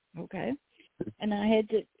 Okay? And I had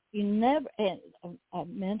to, and a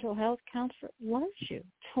mental health counselor loves you.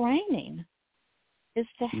 Training is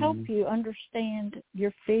to help you understand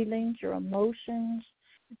your feelings, your emotions,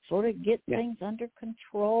 sort of get things under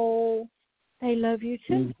control. They love you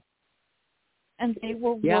too. And they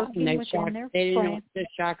were working within their frame. They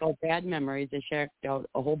shock out bad memories. They shocked out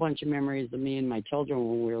a whole bunch of memories of me and my children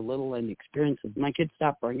when we were little and experiences. My kids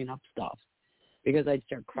stopped bringing up stuff because I'd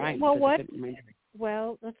start crying.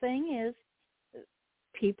 Well, the thing is,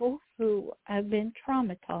 people who have been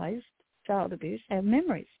traumatized, child abuse, have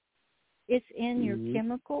memories. It's in your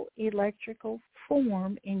chemical, electrical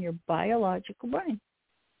form in your biological brain.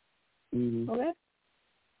 Okay?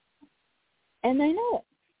 And they know it.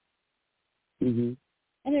 And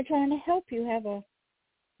they're trying to help you have a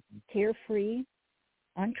tear-free,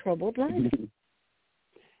 untroubled life.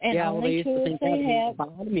 And only tools they have.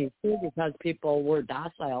 Lobotomy too, because people were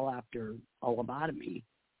docile after a lobotomy.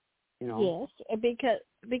 Yes,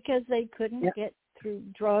 because they couldn't get through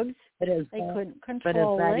drugs. They couldn't control but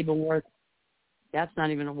it's not it. Even worth. That's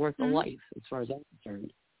not even worth a life, as far as I'm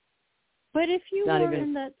concerned. But if you were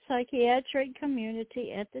in that psychiatric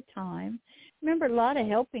community at the time, remember a lot of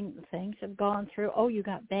helping things have gone through, you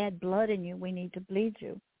got bad blood in you, we need to bleed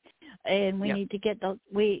you. And we need to get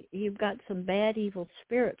you've got some bad evil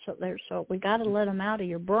spirits up there, so we got to let them out of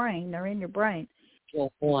your brain. They're in your brain.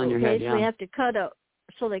 Hole in your head, we have to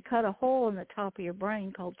they cut a hole in the top of your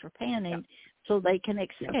brain called trepanning so they can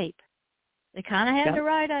escape. They kind of had the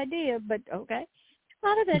right idea, but okay. A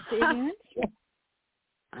lot of that's ignorance.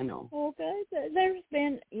 I know. Okay, there's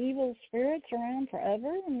been evil spirits around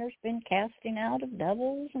forever, and there's been casting out of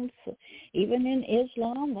devils, and even in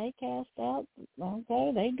Islam, they cast out.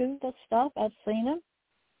 Okay, they do the stuff. I've seen them.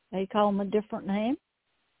 They call them a different name.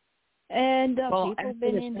 And people have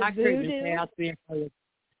been into voodoo. They asked me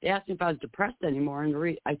if I was depressed anymore,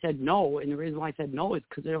 and I said no. And the reason why I said no is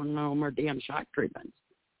because they don't know more damn shock treatments.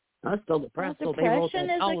 I was still depressed, so they wrote that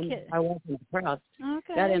down. I wasn't depressed.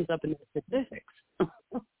 Okay. That ends up in the statistics.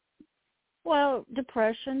 Well,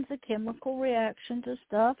 depression's a chemical reaction to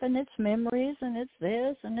stuff, and it's memories, and it's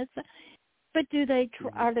this, and it's that. But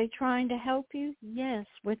are they trying to help you? Yes,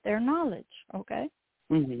 with their knowledge, okay?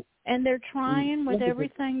 And they're trying with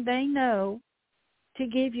everything they know to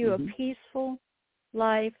give you a peaceful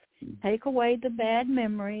life, take away the bad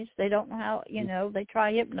memories. They don't know how, they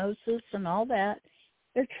try hypnosis and all that.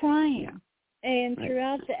 They're trying. And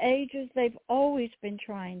throughout the ages, they've always been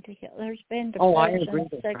trying to heal. There's been depression,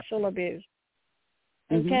 sexual abuse.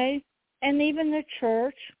 Okay? And even the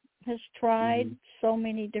church has tried so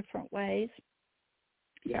many different ways.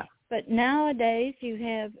 Yeah. But nowadays you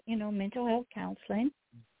have, mental health counseling.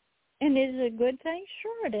 And is it a good thing?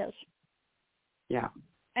 Sure it is. Yeah.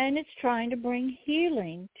 And it's trying to bring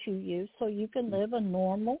healing to you so you can live a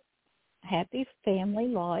normal, happy family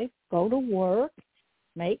life, go to work,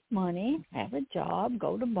 make money, have a job,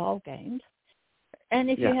 go to ball games. And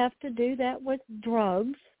if you have to do that with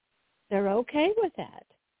drugs, they're okay with that.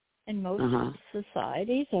 And most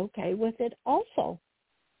societies okay with it also.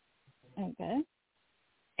 Okay?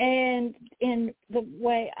 And in the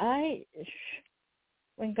way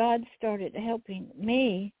when God started helping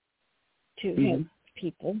me to help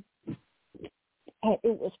people, it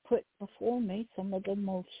was put before me some of the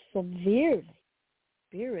most severely,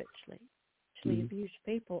 spiritually abused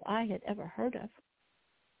people I had ever heard of.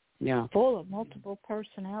 Yeah. Full of multiple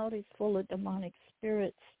personalities, full of demonic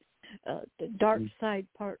spirits, the dark side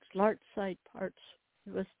parts, light side parts.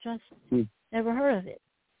 It was just, never heard of it.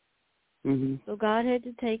 So God had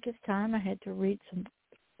to take his time. I had to read some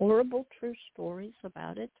horrible true stories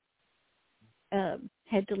about it.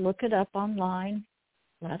 Had to look it up online,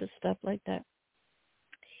 a lot of stuff like that.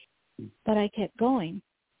 But I kept going.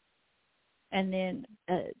 And then,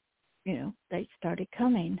 they started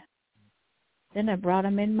coming. Then I brought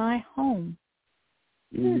them in my home.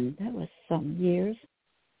 That was some years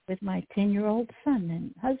with my 10-year-old son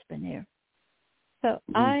and husband here. So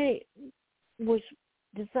I was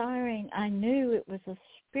desiring, I knew it was a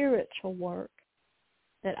spiritual work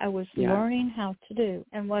that I was learning how to do.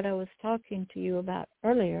 And what I was talking to you about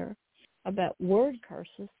earlier, about word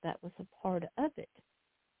curses, that was a part of it.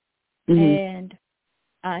 And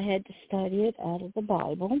I had to study it out of the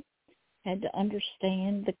Bible, had to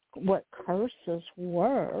understand what curses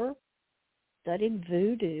were, studied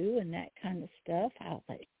voodoo and that kind of stuff, how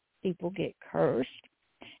people get cursed,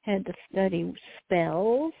 had to study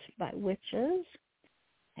spells by witches,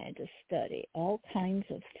 had to study all kinds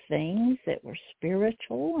of things that were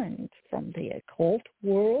spiritual and from the occult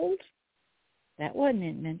world. That wasn't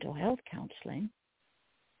in mental health counseling.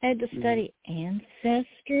 Had to study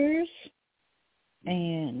ancestors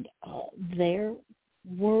and their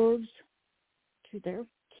words to their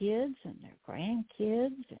kids and their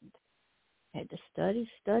grandkids, and had to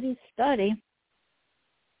study.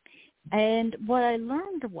 And what I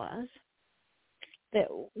learned was that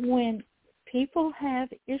when people have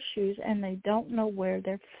issues and they don't know where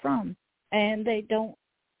they're from, and they don't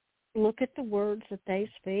look at the words that they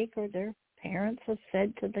speak or their parents have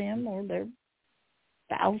said to them or their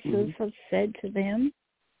spouses have said to them,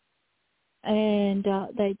 and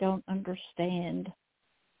they don't understand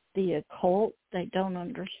the occult, they don't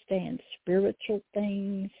understand spiritual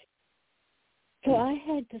things. So I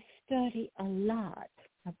had to study a lot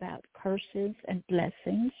about curses and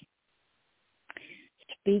blessings,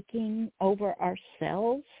 speaking over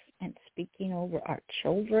ourselves and speaking over our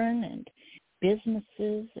children and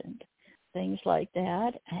businesses and things like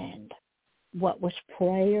that, and what was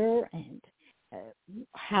prayer and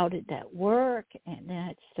how did that work, and then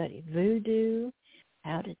I'd study voodoo,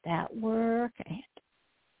 how did that work, and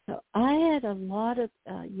so I had a lot of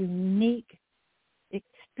unique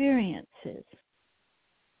experiences,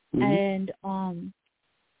 and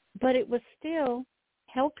but it was still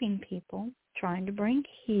helping people, trying to bring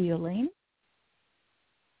healing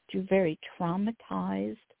to very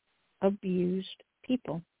traumatized, abused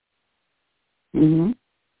people.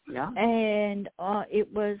 Yeah. And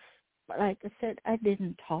it was, like I said, I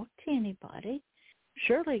didn't talk to anybody.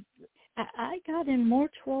 Surely I got in more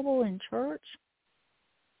trouble in church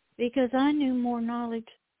because I knew more knowledge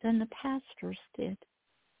than the pastors did.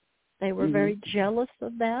 They were very jealous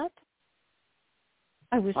of that.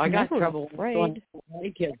 I got trouble afraid.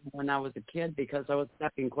 with kids when I was a kid because I was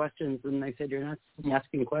asking questions, and they said, "You're not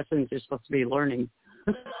asking questions; you're supposed to be learning."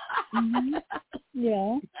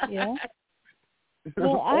 Yeah.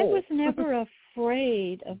 Well, I was never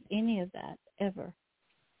afraid of any of that ever.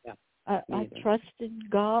 Yeah. I trusted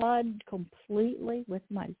God completely with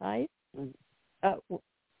my life, and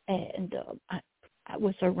I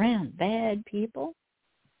was around bad people.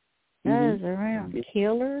 I was around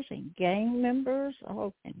killers and gang members,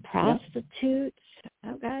 and prostitutes.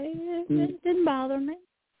 Okay, it didn't bother me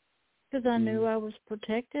because I knew I was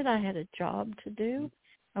protected. I had a job to do.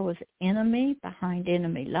 I was enemy behind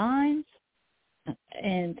enemy lines,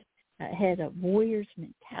 and I had a warrior's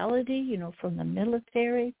mentality, from the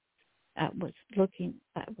military. I was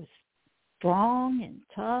strong and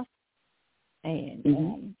tough,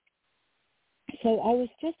 and so I was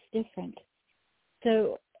just different.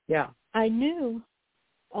 So I knew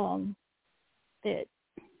that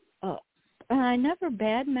I never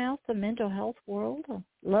badmouth the mental health world. I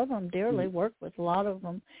love them dearly, work with a lot of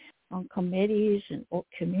them on committees and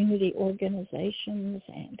community organizations,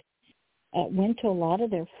 and went to a lot of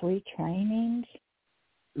their free trainings,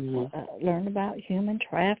 learned about human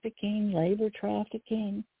trafficking, labor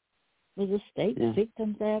trafficking, was a state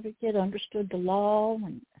victims advocate, understood the law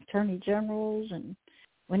and attorney generals, and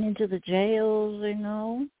went into the jails,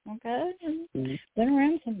 okay, and been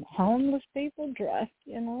around some homeless people,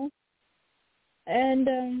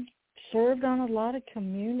 and served on a lot of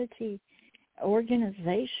community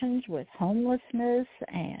organizations with homelessness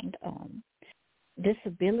and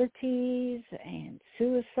disabilities and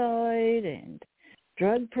suicide and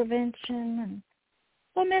drug prevention. And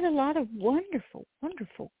so I met a lot of wonderful,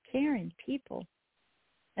 wonderful, caring people.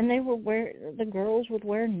 And the girls would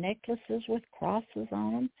wear necklaces with crosses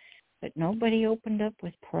on them, but nobody opened up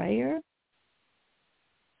with prayer.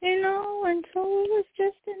 And so it was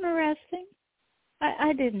just interesting.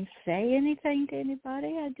 I didn't say anything to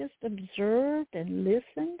anybody. I just observed and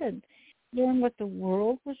listened and learned what the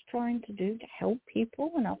world was trying to do to help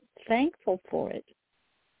people, and I was thankful for it.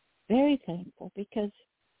 Very thankful, because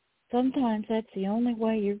sometimes that's the only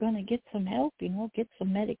way you're going to get some help, get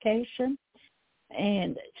some medication,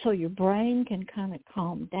 and so your brain can kind of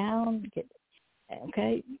calm down,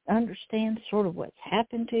 understand sort of what's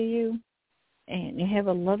happened to you, and you have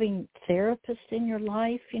a loving therapist in your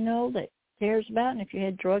life, that cares about. And if you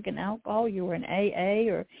had drug and alcohol, you were in AA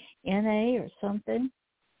or NA or something.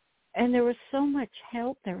 And there was so much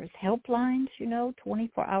help. There was helplines,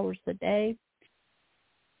 24 hours a day.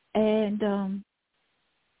 And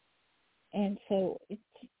so it's,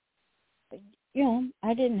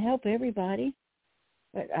 I didn't help everybody,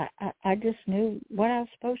 but I just knew what I was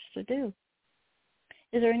supposed to do.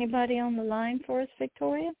 Is there anybody on the line for us,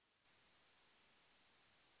 Victoria?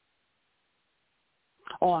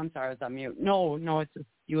 Oh, I'm sorry, I was on mute. No, it's just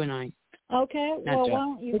you and I. Okay, well, why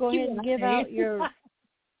don't you go ahead and give out your...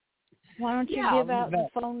 Why don't you give out the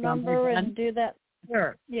phone number and do that?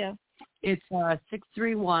 Sure. Yeah. It's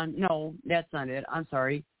 631. No, that's not it. I'm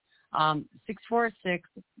sorry.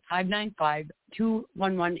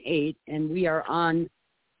 646-595-2118, and we are on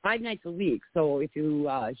 5 nights a week. So if you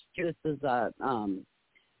hear this as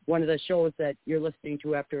one of the shows that you're listening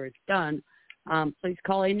to after it's done, please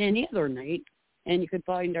call in any other night. And you can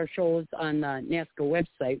find our shows on the NASCA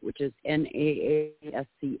website, which is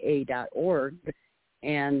naasca.org.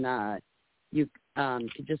 And you can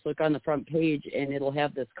just look on the front page, and it'll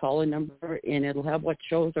have this call-in number, and it'll have what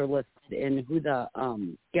shows are listed and who the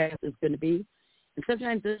guest is going to be. And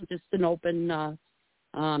sometimes it's just an open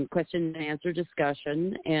question and answer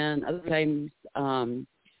discussion, and other times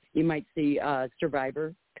you might see a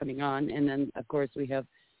survivor coming on. And then, of course, we have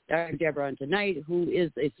Dr. Deborah on tonight, who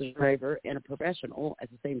is a survivor and a professional at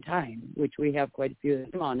the same time, which we have quite a few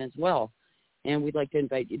of them on as well. And we'd like to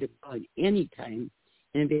invite you to call in any time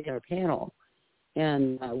and be our panel.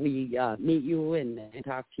 And we meet you and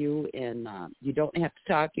talk to you, and you don't have to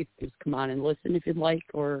talk. You can just come on and listen if you'd like,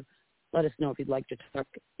 or let us know if you'd like to talk.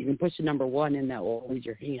 You can push the number 1, and that will raise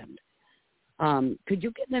your hand. Could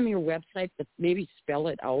you give them your website, but maybe spell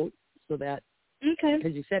it out so that,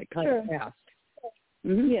 because you said it kind of fast.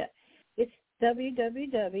 Mm-hmm. Yeah, it's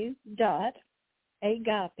www.agape,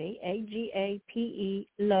 AGAPE,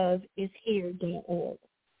 loveishere.org.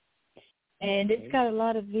 And it's got a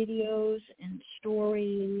lot of videos and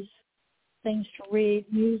stories, things to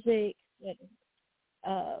read, music.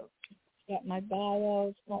 Got my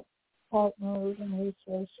bios, got partners and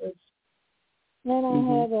resources. Then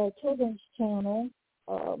I have a children's channel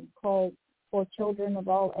called For Children of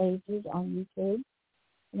All Ages on YouTube.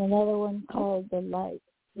 And another one called The Light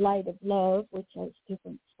of Love, which has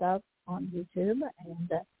different stuff on YouTube,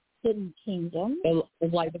 and Hidden Kingdom. The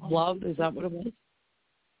Light of Love, is that what it was?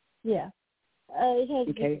 Yeah. It has.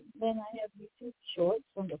 Then I have YouTube Shorts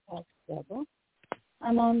under Pastor Deborah.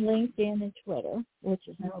 I'm on LinkedIn and Twitter, which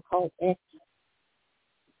is now called X.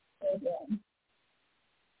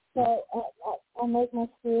 So I make my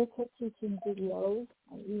spiritual teaching videos.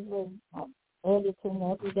 I usually edit them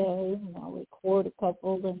every day, and I'll record a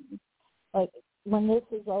couple. And like when this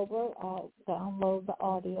is over, I'll download the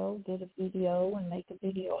audio, get a video, and make a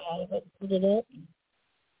video out of it, and put it up.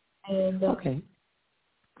 And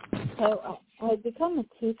so I've become a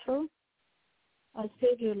teacher. I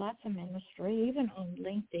still do lots of ministry, even on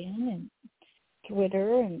LinkedIn and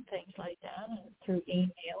Twitter and things like that, and through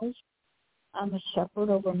emails. I'm a shepherd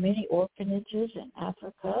over many orphanages in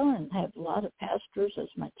Africa and have a lot of pastors as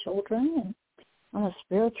my children. And I'm a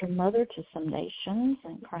spiritual mother to some nations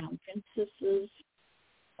and crown princesses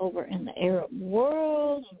over in the Arab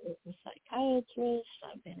world. I work with psychiatrists.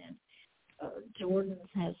 I've been in Jordan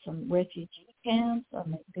has some refugee camps. I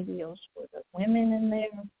make videos for the women in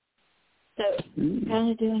there. So I'm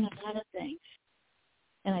kind of doing a lot of things.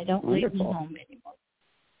 And I don't leave them home anymore.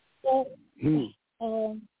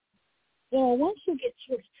 So, once you get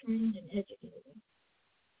sort of trained and educated,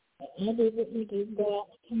 I did what you do, go out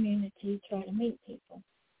in the community, try to meet people.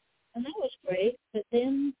 And that was great, but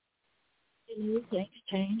then, things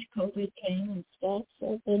changed. COVID came and stuff,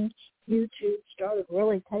 so then YouTube started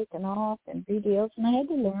really taking off and videos, and I had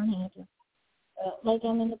to learn how to,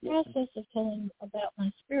 I'm in the process of telling about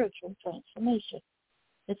my spiritual transformation.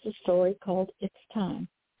 It's a story called It's Time,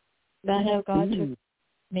 about how God took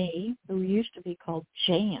me, who used to be called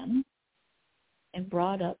Jan, and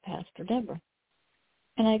brought up Pastor Deborah.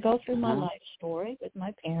 And I go through my life story with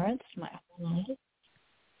my parents, my whole life,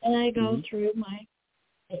 and I go through I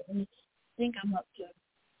think I'm up to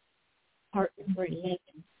part number 11.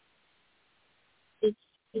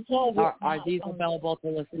 It's all Are these available to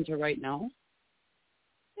listen to right now?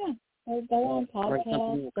 Yeah, they're on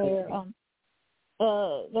podcast. They're on,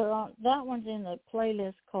 that one's in the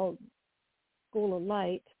playlist called School of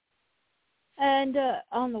Light. And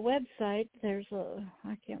on the website, there's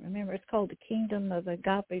I can't remember, it's called The Kingdom of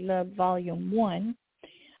Agape Love, Volume 1.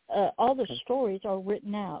 All the stories are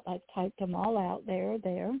written out. I've typed them all out there,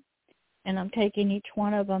 and I'm taking each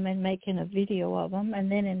one of them and making a video of them.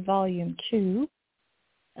 And then in Volume 2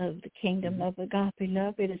 of The Kingdom of Agape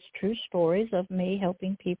Love, it is true stories of me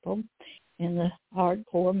helping people in the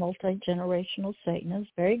hardcore, multi-generational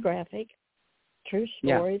Satanists, very graphic, true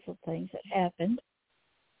stories of things that happened.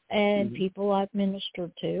 And people I've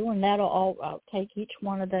ministered to, and I'll take each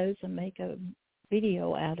one of those and make a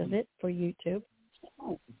video out of it for YouTube.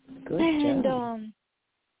 Oh, good job.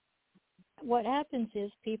 What happens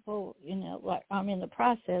is people, I'm in the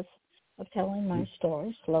process of telling my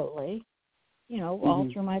story slowly, all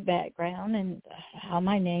through my background and how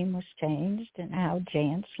my name was changed and how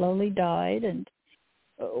Jan slowly died and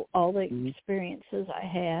all the experiences I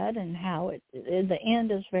had and how the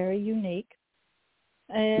end is very unique.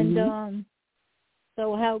 And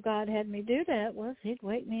so how God had me do that was he'd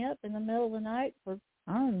wake me up in the middle of the night for,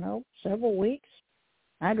 I don't know, several weeks.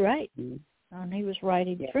 I'd write. And he was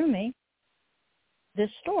writing through me this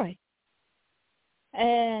story.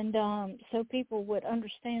 And so people would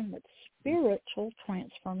understand what spiritual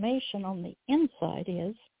transformation on the inside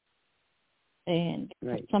is. And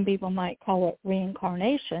some people might call it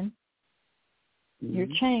reincarnation. You're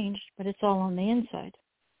changed, but it's all on the inside.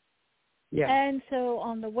 Yeah. And so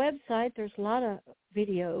on the website, there's a lot of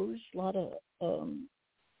videos, a lot of,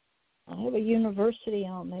 I have a university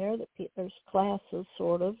on there that there's classes,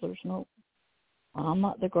 sort of. There's no, I'm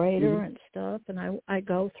not the grader and stuff, and I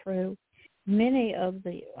go through many of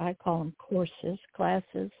the, I call them courses,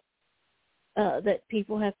 classes, that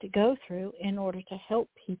people have to go through in order to help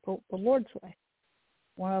people the Lord's way.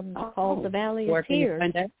 One of them is called the Valley of Tears.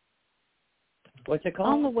 What's it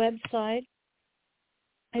called? On the website.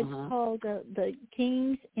 It's called the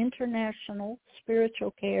King's International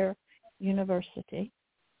Spiritual Care University.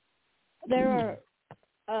 There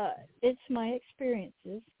are, it's my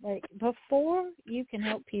experiences. Like, before you can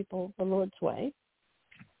help people the Lord's way,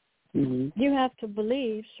 you have to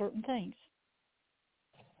believe certain things.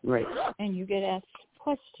 Right. And you get asked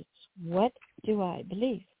questions. What do I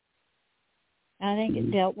believe? I think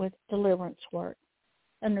it dealt with deliverance work.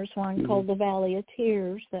 And there's one called the Valley of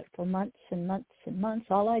Tears that for months and months and months,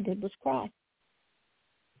 all I did was cry.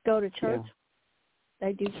 Go to church.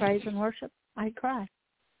 They do praise and worship. I'd cry.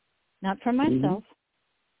 Not for myself,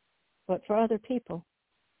 but for other people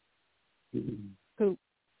who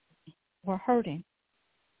were hurting.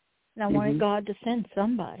 And I wanted God to send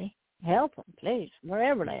somebody. Help them, please,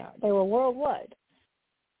 wherever they are. They were worldwide.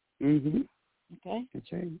 Okay?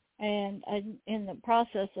 That's right. And in the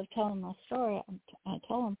process of telling my story, I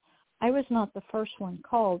tell them, I was not the first one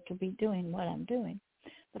called to be doing what I'm doing.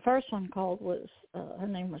 The first one called was, her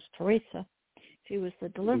name was Teresa. She was the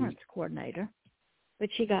deliverance coordinator. But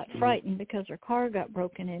she got frightened because her car got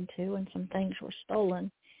broken into and some things were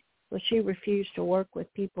stolen. So she refused to work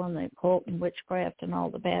with people in the occult and witchcraft and all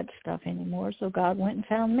the bad stuff anymore. So God went and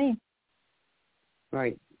found me.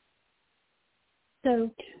 Right. So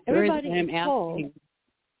everybody is called.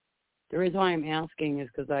 The reason why I'm asking is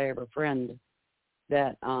because I have a friend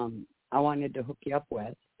that I wanted to hook you up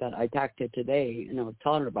with that I talked to today, and I was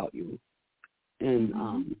telling her about you.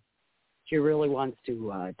 And she really wants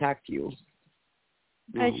to talk to you.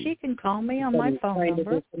 She can call me on my phone number. To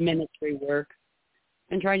do some ministry work.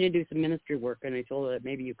 And trying to do some ministry work, and I told her that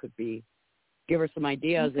maybe you could give her some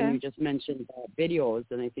ideas, and you just mentioned videos,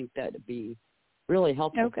 and I think that would be really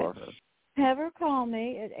helpful for her. Have her call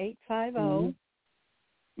me at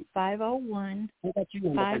 501 I got your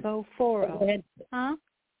number. 5040. Go ahead. Huh?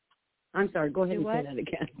 I'm sorry. Go ahead and say that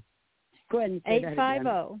again. Go ahead and say that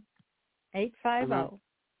again. 850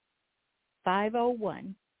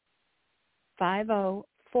 501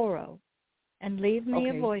 5040. And leave me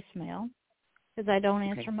a voicemail because I don't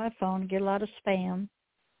answer my phone, get a lot of spam,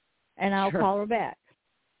 and I'll call her back.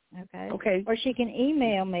 Okay? Okay. Or she can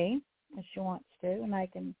email me if she wants to, and I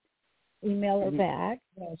can email her back.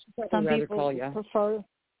 Yeah, some people call you. prefer.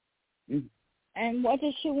 Mm. And what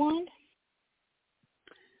does she want?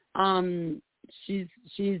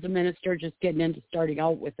 She's a minister, just getting into starting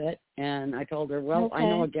out with it, and I told her, well, I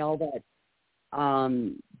know a gal that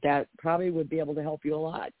that probably would be able to help you a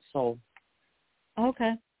lot. So,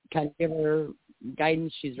 kind of give her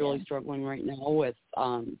guidance. She's really struggling right now with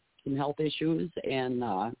some health issues, and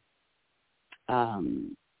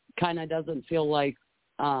kind of doesn't feel like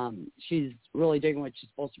she's really doing what she's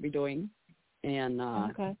supposed to be doing, and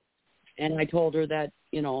and I told her that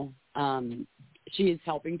she is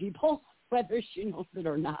helping people, whether she knows it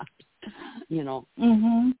or not,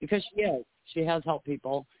 because she has helped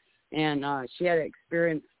people, and she had an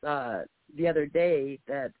experience the other day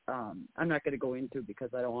that I'm not going to go into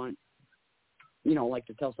because I don't want, like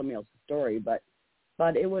to tell somebody else's story, but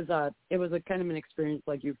it was a kind of an experience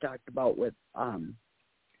like you've talked about with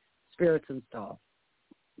spirits and stuff,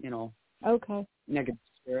 negative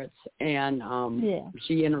spirits, and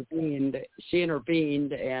she intervened,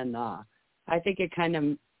 and I think it kind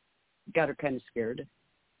of got her kind of scared.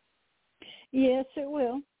 Yes, it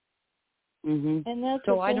will. Mm-hmm. And that's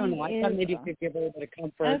so I don't know. I thought maybe you could give her a bit of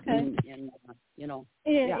comfort, and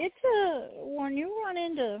it's when you run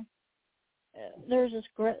into. There's this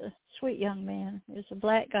sweet young man. He's a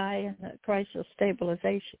black guy in the crisis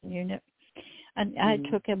stabilization unit. And I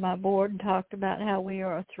took him on board and talked about how we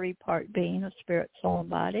are a 3-part being, a spirit, soul, and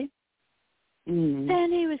body.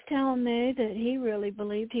 And he was telling me that he really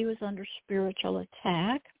believed he was under spiritual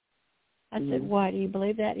attack. I said, why do you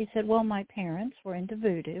believe that? He said, well, my parents were into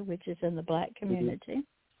voodoo, which is in the black community.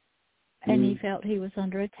 And he felt he was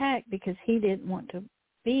under attack because he didn't want to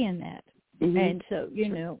be in that. And so,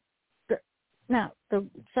 now, the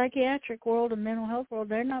psychiatric world and mental health world,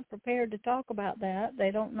 they're not prepared to talk about that. They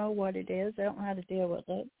don't know what it is. They don't know how to deal with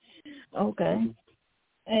it. And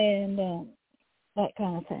that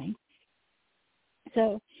kind of thing.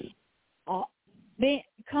 So,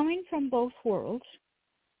 coming from both worlds,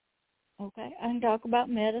 I can talk about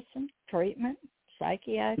medicine, treatment,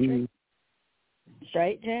 psychiatry,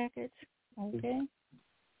 straitjackets,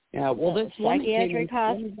 Yeah, well, this psychiatric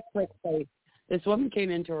hospital. This woman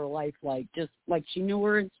came into her life just like she knew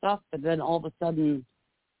her and stuff, but then all of a sudden,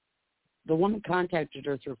 the woman contacted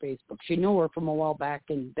her through Facebook. She knew her from a while back,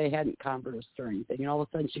 and they hadn't conversed or anything. And all of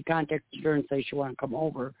a sudden, she contacted her and said she wanted to come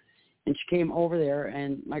over, and she came over there.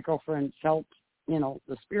 And my girlfriend felt,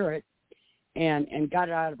 the spirit, and got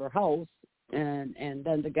it out of her house. And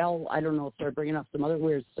then the gal, I don't know, started bringing up some other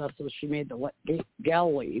weird stuff, so she made the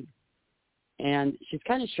gal leave, and she's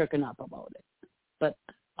kind of shooken up about it, but.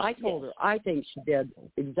 I told her I think she did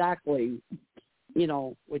exactly,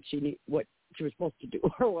 what she was supposed to do,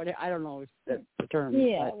 or what I don't know the term.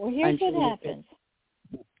 Yeah, well, here's what happens.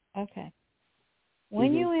 Okay,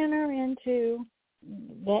 when you enter into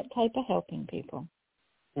that type of helping people,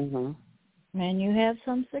 and you have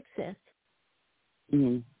some success,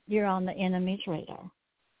 you're on the enemy's radar.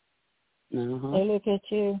 They look at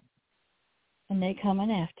you, and they coming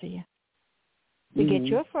after you to get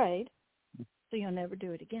you afraid. So you'll never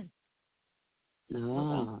do it again.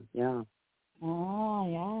 Yeah. Oh,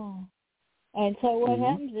 yeah. And so what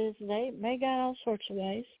happens is they got all sorts of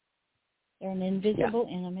ways. They're an invisible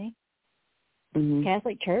enemy.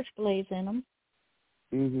 Catholic Church believes in them.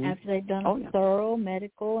 After they've done a thorough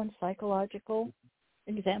medical and psychological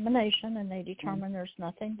examination, and they determine there's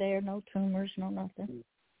nothing there, no tumors, no nothing.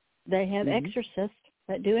 They have exorcists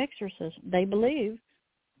that do exorcism. They believe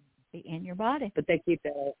be in your body. But they keep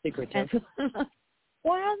that all secretive.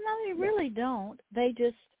 Well, no, they really don't. They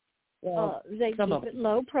just they keep it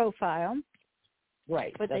low profile.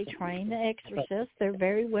 Right. But they train the exorcists. They're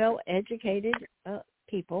very well educated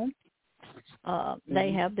people.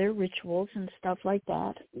 They have their rituals and stuff like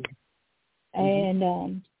that.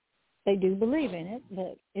 And they do believe in it.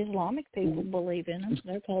 The Islamic people believe in them.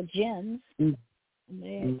 They're called jinns. And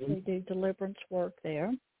they actually do deliverance work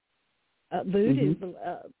there. Voodoo,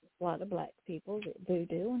 a lot of black people that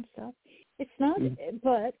voodoo and stuff. It's not,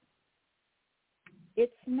 but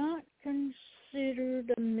it's not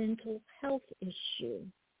considered a mental health issue.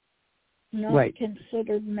 Not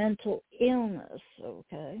considered mental illness.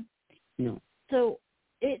 Okay. No. So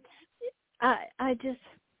it's, I just,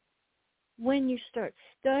 when you start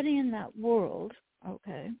studying that world,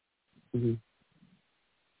 okay, Mm-hmm.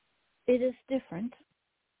 it is different.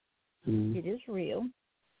 Mm-hmm. It is real.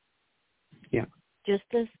 Yeah. Just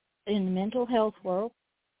as in the mental health world,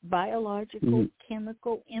 biological, Mm-hmm.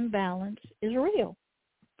 chemical imbalance is real.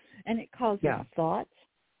 And it causes thoughts,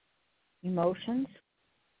 emotions,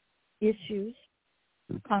 issues,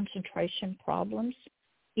 concentration problems,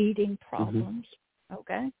 eating problems,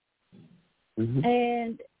 okay? Mm-hmm.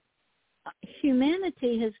 And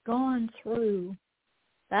humanity has gone through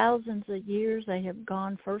thousands of years. They have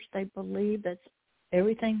gone, first they believed that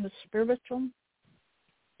everything was spiritual.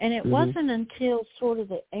 And it wasn't until sort of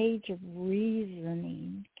the age of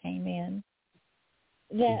reasoning came in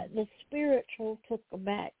that the spiritual took a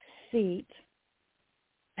back seat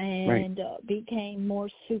and became more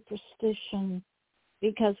superstition,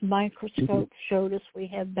 because microscopes showed us we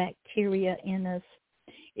have bacteria in us.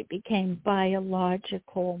 It became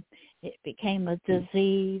biological. It became a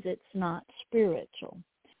disease. It's not spiritual,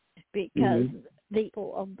 because the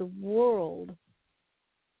people of the world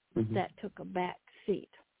that took a back seat.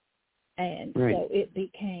 And so it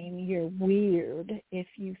became, you're weird if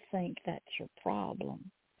you think that's your problem.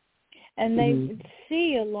 And they would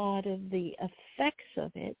see a lot of the effects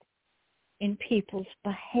of it in people's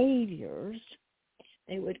behaviors.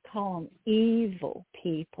 They would call them evil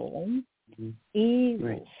people,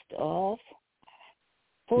 evil stuff,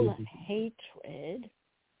 full of hatred,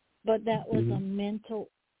 but that was a mental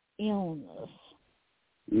illness,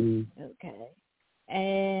 okay?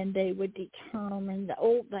 And they would determine that,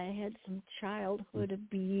 they had some childhood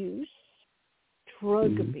abuse,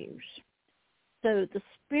 drug abuse. So the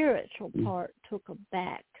spiritual part took a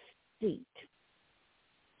back seat.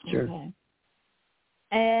 Sure. Okay.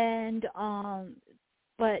 And,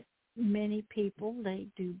 but many people, they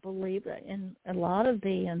do believe that in a lot of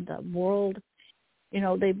in the world,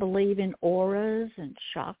 they believe in auras and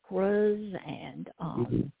chakras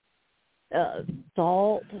and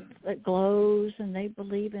salt that glows, and they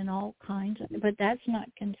believe in all kinds of, but that's not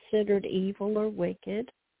considered evil or wicked.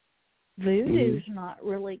 Voodoo's not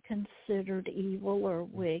really considered evil or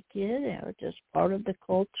wicked. It's just part of the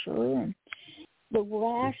culture. And the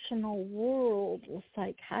rational world, the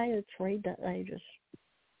psychiatry, that they just,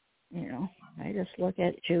 they just look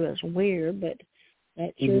at you as weird, but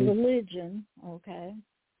that's your religion, okay?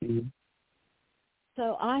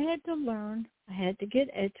 So I had to learn, I had to get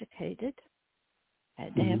educated, I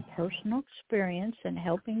had to have personal experience in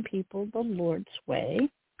helping people the Lord's way.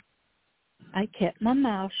 I kept my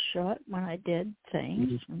mouth shut when I did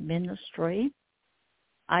things, ministry.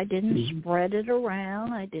 I didn't spread it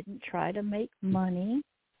around. I didn't try to make money,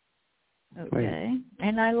 okay?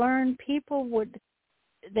 And I learned people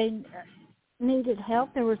they needed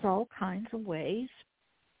help. There was all kinds of ways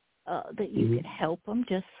that you could help them,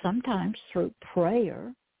 just sometimes through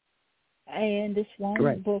prayer. And this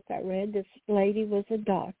one book I read, this lady was a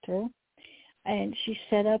doctor, and she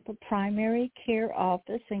set up a primary care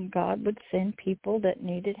office, and God would send people that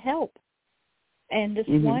needed help. And this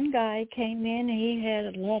one guy came in, and he had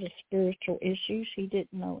a lot of spiritual issues. He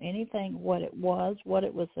didn't know anything what it was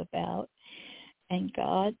about. And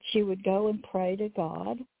she would go and pray to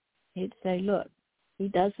God. He'd say, look, he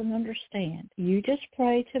doesn't understand. You just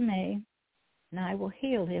pray to me, and I will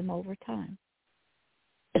heal him over time.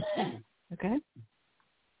 Okay?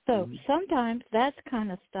 So sometimes that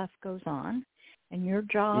kind of stuff goes on, and your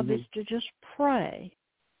job is to just pray,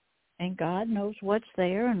 and God knows what's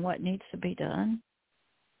there and what needs to be done.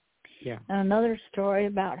 Yeah. Another story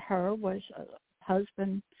about her was a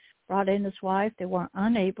husband brought in his wife. They were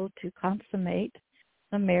unable to consummate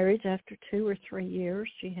the marriage after 2 or 3 years.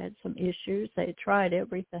 She had some issues. They tried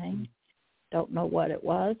everything. Don't know what it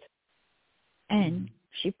was. And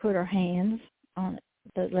she put her hands on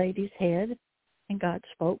the lady's head, and God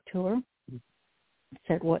spoke to her,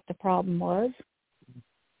 said what the problem was.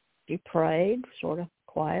 She prayed sort of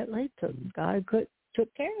quietly. God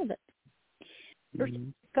took care of it.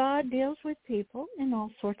 God deals with people in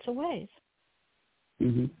all sorts of ways.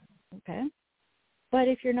 Okay? But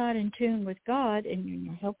if you're not in tune with God and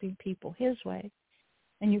you're helping people his way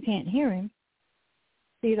and you can't hear him,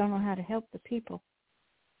 so you don't know how to help the people.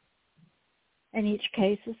 And each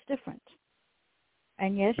case is different.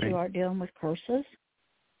 And yes, you are dealing with curses,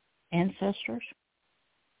 ancestors,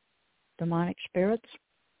 demonic spirits,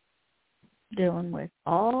 dealing with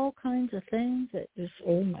all kinds of things that just,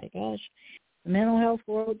 oh my gosh, the mental health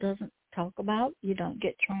world doesn't talk about. You don't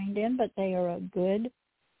get trained in, but they are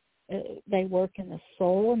they work in the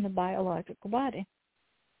soul and the biological body.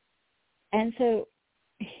 And so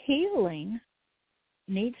healing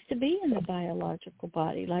needs to be in the biological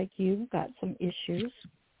body. Like you've got some issues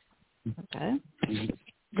Okay?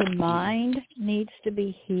 The mind needs to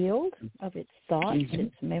be healed of its thoughts,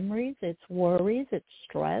 its memories, its worries, its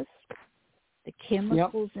stress. The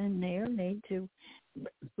chemicals in there need to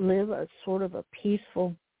live a sort of a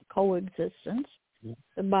peaceful coexistence.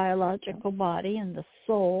 The biological body and the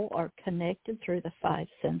soul are connected through the five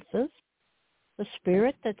senses. The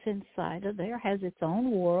spirit that's inside of there has its own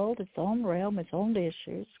world, its own realm, its own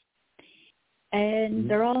issues. And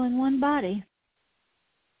they're all in one body.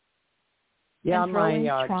 Yeah, and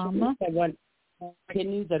my trauma.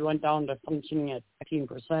 kidneys that went down to functioning at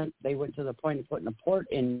 15%, they went to the point of putting a port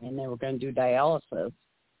in, and they were going to do dialysis.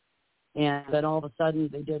 And then all of a sudden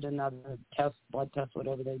they did another test, blood test,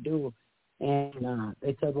 whatever they do, and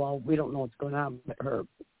they said, well, we don't know what's going on, but her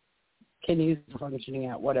kidneys are functioning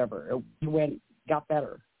at whatever. It got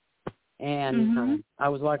better. And I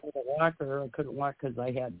was walking with a walker. I couldn't walk because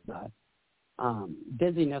I had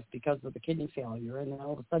dizziness because of the kidney failure, and then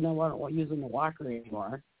all of a sudden I wasn't using the walker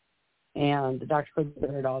anymore. And the doctor couldn't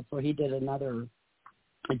figure it out, so he did another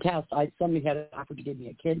test. Somebody had offered to give me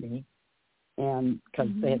a kidney, and because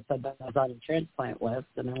they had said that I was on a transplant list,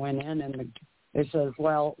 and I went in, and they says,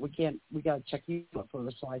 well, we got to check you out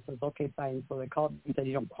first. So I says, okay, fine. So they called me and said,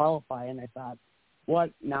 you don't qualify. And I thought,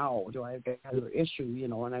 what now? Do I have another issue? You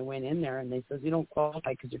know, and I went in there, and they says, you don't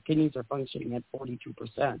qualify because your kidneys are functioning at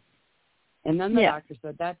 42%. And then the doctor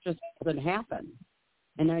said, that just doesn't happen.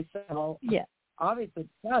 And I said, well, obviously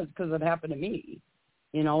it does because it happened to me.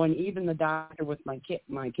 You know, and even the doctor with my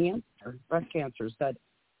cancer, breast cancer, said,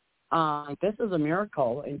 this is a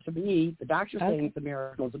miracle. And to me, the doctor saying it's a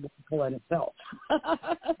miracle is a miracle in itself.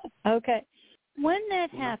 Okay. When that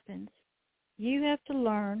happens, you have to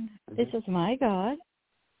learn, this is my God.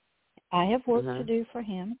 I have work to do for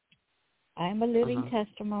him. I am a living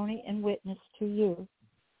testimony and witness to you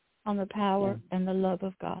on the power and the love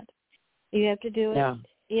of God. You have to do it.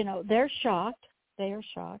 You know, they're shocked. They are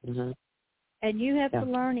shocked. And you have to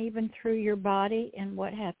learn even through your body and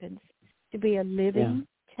what happens to be a living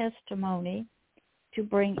testimony to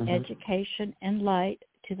bring education and light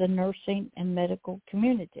to the nursing and medical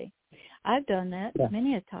community. I've done that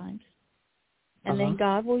many a times. And then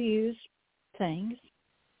God will use things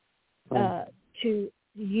to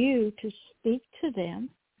you to speak to them,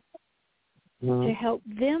 to help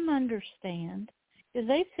them understand, because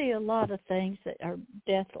they see a lot of things that are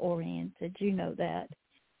death-oriented, you know that.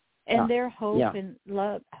 And their hope and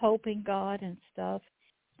love, hope in God and stuff,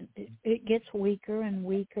 it gets weaker and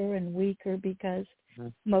weaker and weaker because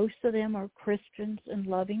most of them are Christians and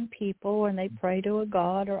loving people, and they pray to a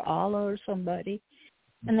God or Allah or somebody,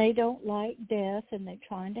 and they don't like death, and they're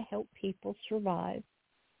trying to help people survive.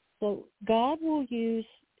 So God will use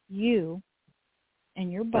you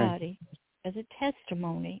and your body as a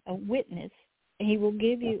testimony, a witness, and he will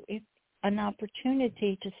give you an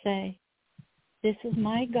opportunity to say, this is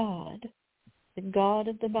my God, the God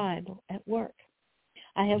of the Bible, at work.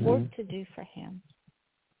 I have work to do for him.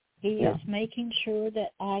 He is making sure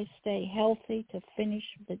that I stay healthy to finish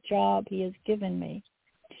the job he has given me.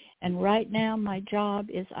 And right now my job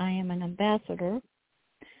is I am an ambassador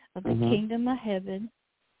of the kingdom of heaven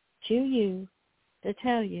to you to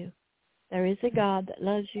tell you there is a God that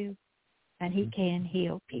loves you and he can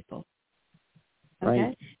heal people. Okay?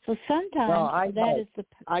 Right. So sometimes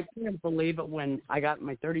I couldn't believe it when I got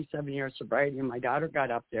my 37-year sobriety, and my daughter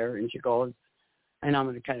got up there, and she goes, and I'm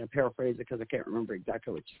going to kind of paraphrase it because I can't remember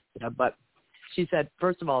exactly what she said, but she said,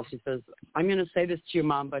 first of all, she says, I'm going to say this to you,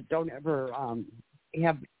 Mom, but don't ever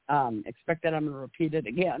expect that I'm going to repeat it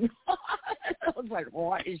again. I was like, well,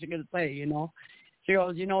 what is she going to say, you know? She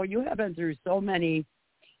goes, you know, you have been through so many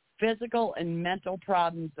physical and mental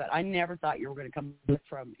problems that I never thought you were going to come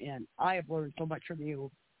from. And I have learned so much from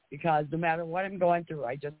you because no matter what I'm going through,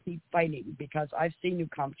 I just keep fighting because I've seen you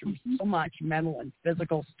come through so much mental and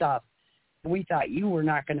physical stuff. We thought you were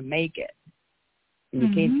not going to make it. And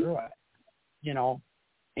you came through it, you know,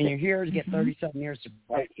 and you're here to get 37 years to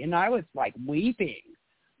fight. And I was like weeping.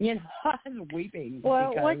 You know, I was weeping.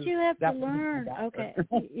 Well, what you have to learn,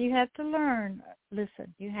 you have to learn,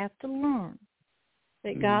 listen, you have to learn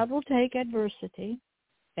that God will take adversity,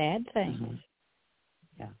 bad things,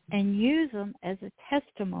 and use them as a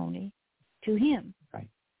testimony to him. Right.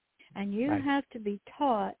 And you have to be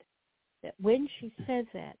taught that when she says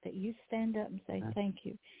that you stand up and say, thank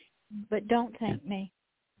you, but don't thank me.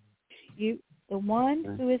 You, the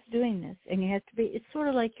one who is doing this, and you have to be, it's sort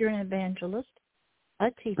of like you're an evangelist, a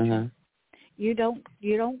teacher. You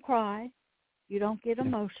don't cry. You don't get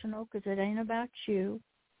emotional because it ain't about you.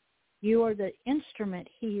 You are the instrument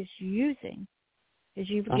he is using because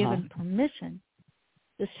you've given permission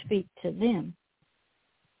to speak to them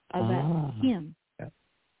about him.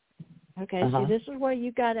 Okay, see, this is where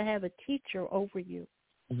you got to have a teacher over you,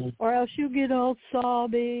 or else you get all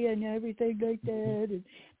sobby and everything like that, and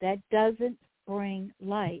that doesn't bring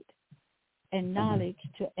light and knowledge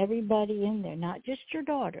to everybody in there, not just your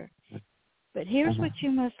daughter. But here's what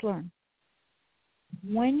you must learn.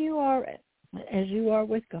 When you are, as you are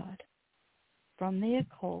with God, from the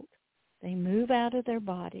occult, they move out of their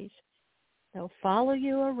bodies. They'll follow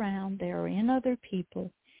you around. They're in other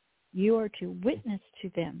people. You are to witness to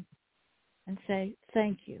them and say,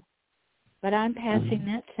 thank you. But I'm passing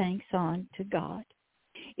that thanks on to God.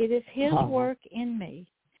 It is his work in me.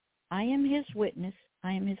 I am his witness.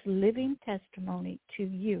 I am his living testimony to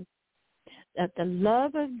you that the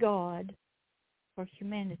love of God for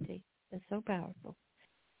humanity is so powerful.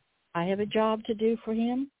 I have a job to do for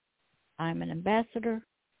him. I'm an ambassador.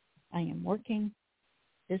 I am working.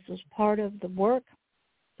 This is part of the work.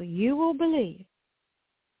 So you will believe,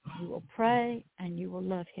 you will pray, and you will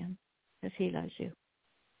love him as he loves you.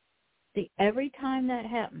 See, every time that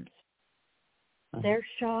happens, they're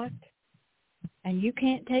shocked, and you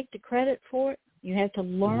can't take the credit for it. You have to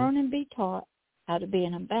learn and be taught how to be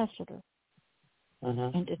an ambassador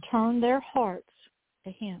and to turn their hearts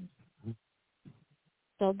to him.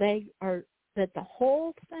 So they are, that the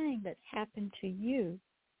whole thing that's happened to you,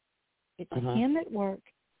 it's him at work.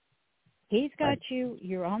 He's got you.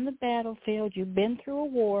 You're on the battlefield. You've been through a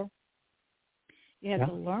war. You have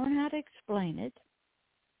to learn how to explain it.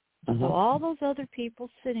 So all those other people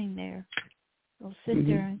sitting there will sit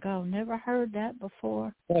there and go, never heard that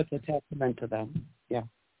before. So it's a testament to them. Yeah.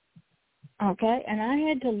 Okay, and I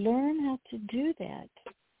had to learn how to do that.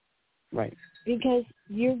 Right. Because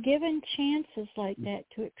you're given chances like that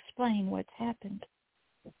to explain what's happened.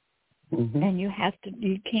 And you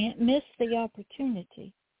can't miss the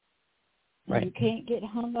opportunity. Right. You can't get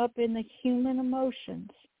hung up in the human emotions.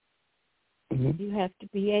 You have to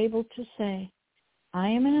be able to say, I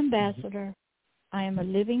am an ambassador. I am a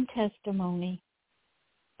living testimony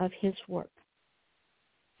of his work.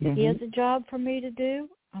 He has a job for me to do.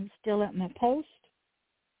 I'm still at my post.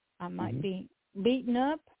 I might be beaten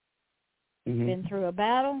up, been through a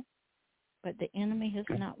battle, but the enemy has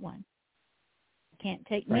not won. Can't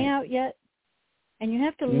take me out yet. And you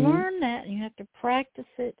have to learn that, and you have to practice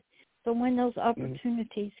it. So when those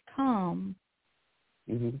opportunities come,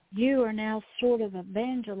 you are now sort of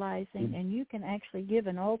evangelizing, and you can actually give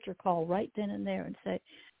an altar call right then and there and say,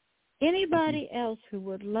 anybody else who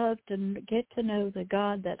would love to get to know the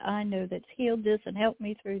God that I know that's healed this and helped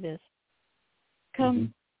me through this,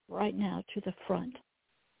 come right now to the front.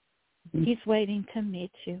 He's waiting to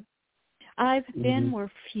meet you. I've been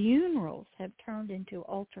where funerals have turned into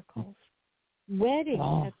altar calls.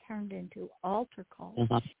 Weddings have turned into altar calls.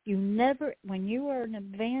 You never, when you are an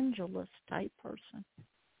evangelist type person,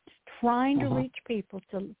 trying to reach people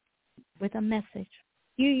with a message,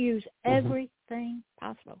 you use everything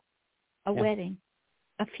possible. A wedding,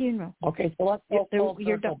 a funeral. Okay, so let's go full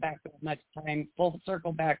circle back to next time. Full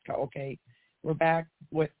circle back to, okay, we're back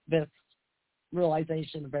with this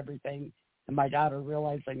realization of everything, and my daughter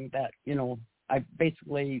realizing that, you know, I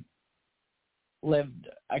basically lived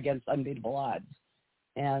against unbeatable odds.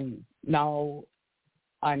 And now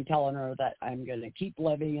I'm telling her that I'm going to keep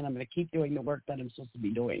living and I'm going to keep doing the work that I'm supposed to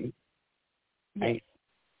be doing. Right?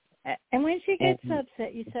 And when she gets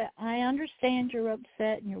upset, you say, I understand you're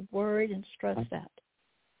upset and you're worried and stressed out.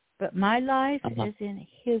 But my life is in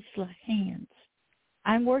his hands.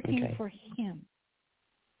 I'm working for him.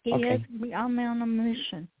 He has me. I'm on a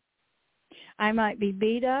mission. I might be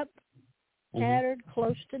beat up, tattered,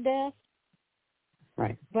 close to death.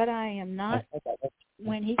 Right. But I am not.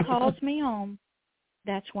 When he calls me home,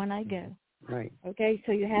 that's when I go. Right. Okay,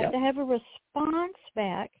 so you have to have a response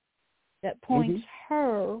back that points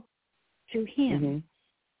her to him.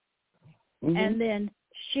 And then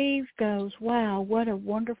she goes, wow, what a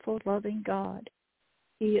wonderful, loving God.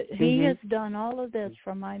 He has done all of this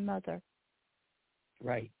for my mother.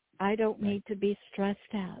 Right. I don't need to be stressed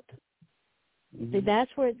out. See,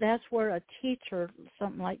 that's where a teacher,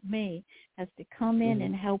 something like me, has to come in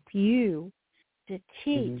and help you to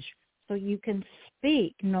teach so you can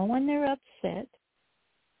speak, knowing they're upset,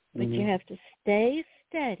 but you have to stay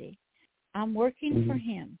steady. I'm working for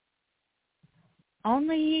him.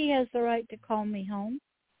 Only he has the right to call me home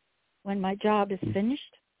when my job is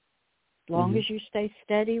finished. As long as you stay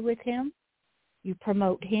steady with him, you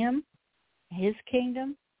promote him, his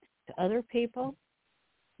kingdom, to other people.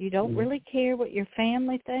 You don't really care what your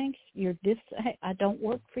family thinks. You're hey, I don't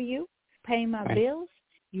work for you. Pay my bills.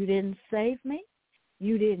 You didn't save me.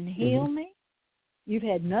 You didn't heal me. You've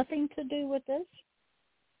had nothing to do with this.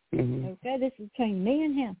 Okay, this is between me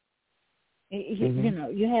and him. You know,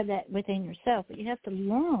 you have that within yourself, but you have to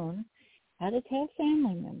learn how to tell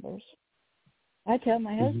family members. I tell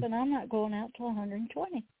my husband I'm not going out till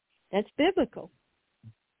 120. That's biblical.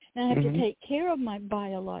 And I have to take care of my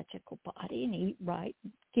biological body and eat right,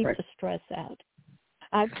 keep the stress out.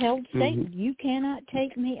 I've told Satan, you cannot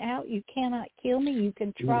take me out. You cannot kill me. You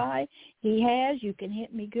can try. He has. You can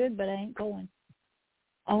hit me good, but I ain't going.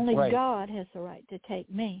 Only God has the right to take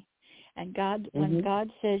me. And God, when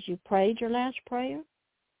God says you prayed your last prayer,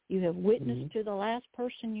 you have witnessed to the last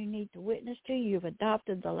person you need to witness to, you've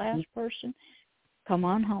adopted the last person, come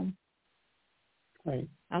on home. Right.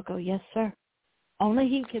 I'll go, yes, sir. Only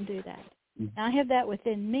he can do that. I have that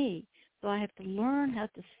within me, so I have to learn how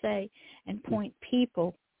to say and point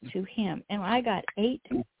people to him. And I got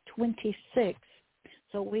 8:26,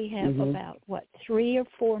 so we have about, 3 or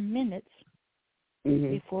 4 minutes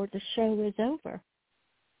before the show is over.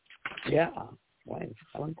 Yeah. Wow,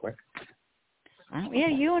 that went quick. Yeah,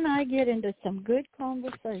 you and I get into some good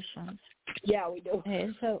conversations. Yeah, we do.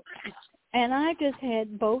 And I just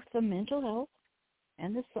had both the mental health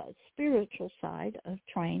and the spiritual side of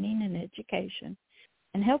training and education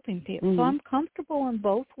and helping people. So I'm comfortable in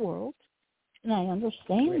both worlds, and I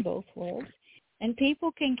understand both worlds. And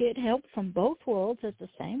people can get help from both worlds at the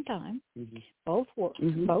same time, both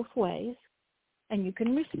ways, and you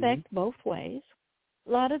can respect both ways.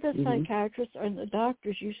 A lot of the psychiatrists and the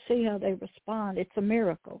doctors, you see how they respond. It's a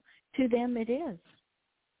miracle. To them it is.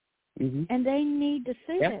 And they need to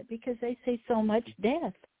see that because they see so much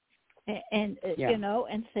death. And you know,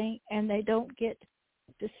 and they don't get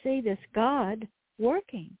to see this God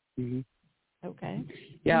working. Okay.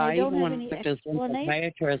 Yeah, I even went to some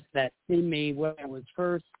psychiatrists that seen me when I was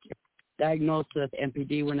first diagnosed with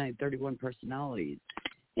MPD when I had 31 personalities,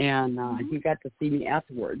 and he got to see me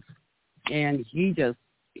afterwards, and he just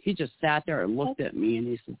sat there and looked at me, and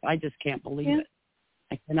he says, "I just can't believe it.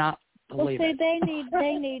 I cannot believe it."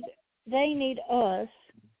 They need us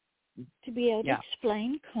to be able to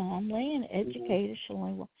explain calmly and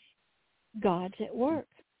educationally God's at work.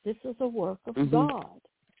 This is a work of God.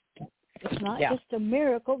 It's not just a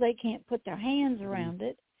miracle. They can't put their hands around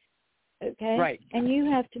it. Okay? Right. And you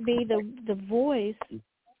have to be the voice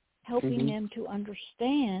helping them to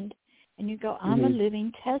understand. And you go, I'm a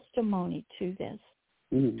living testimony to this.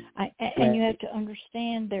 And you have to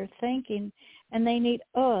understand their thinking. And they need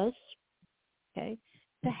us, okay,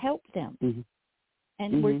 to help them.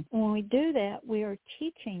 And when we do that, we are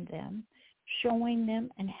teaching them, showing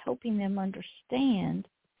them, and helping them understand.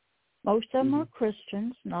 Most of them are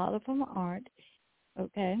Christians. Not of them aren't,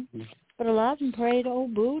 okay? But a lot of them pray to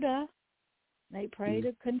old Buddha. They pray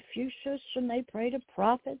to Confucius, and they pray to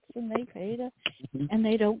prophets, and they pray to, and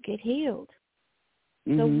they don't get healed.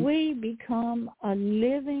 So we become a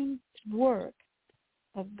living work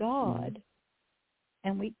of God,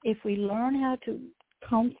 and if we learn how to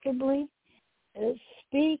comfortably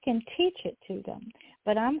speak and teach it to them.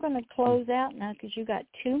 But I'm going to close out now because you got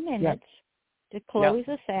 2 minutes to close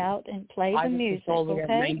us out and play the music, okay?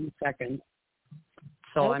 90 seconds.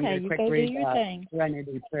 So I'm going to quickly read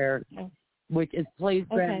Serenity Prayer, which is, please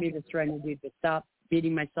grant me the serenity to stop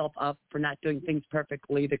beating myself up for not doing things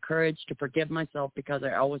perfectly, the courage to forgive myself because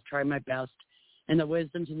I always try my best, and the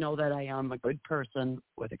wisdom to know that I am a good person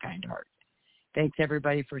with a kind heart. Thanks,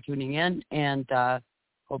 everybody, for tuning in, and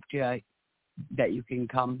hope that you can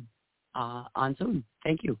come on soon.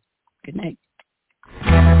 Thank you. Good night.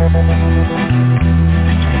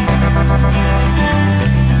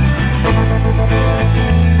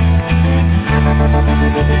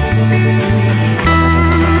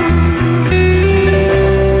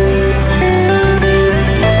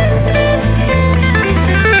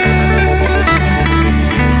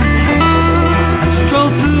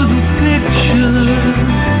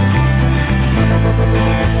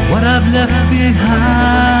 What I've left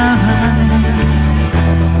behind,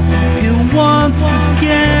 feel once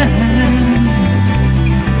again.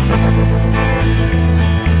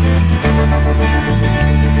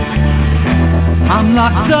 I'm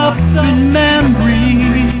locked up in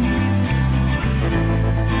memories,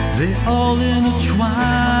 they all intertwine.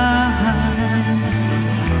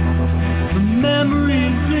 The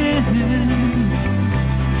memories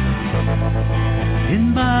in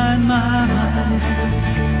my mind.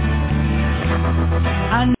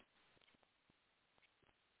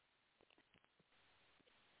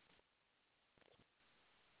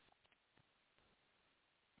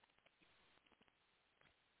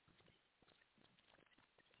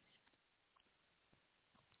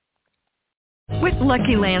 With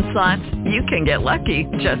Lucky Land Slots, you can get lucky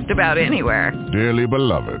just about anywhere. Dearly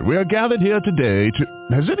beloved, we are gathered here today to...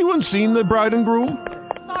 Has anyone seen the bride and groom?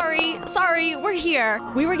 sorry, we're here.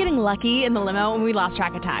 We were getting lucky in the limo and we lost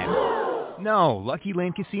track of time. No, Lucky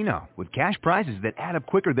Land Casino, with cash prizes that add up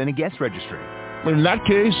quicker than a guest registry. In that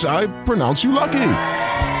case, I pronounce you lucky.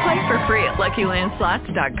 Play for free at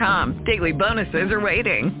LuckyLandSlots.com. Daily bonuses are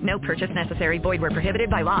waiting. No purchase necessary. Void where prohibited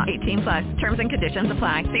by law. 18+. Terms and conditions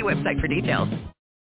apply. See website for details.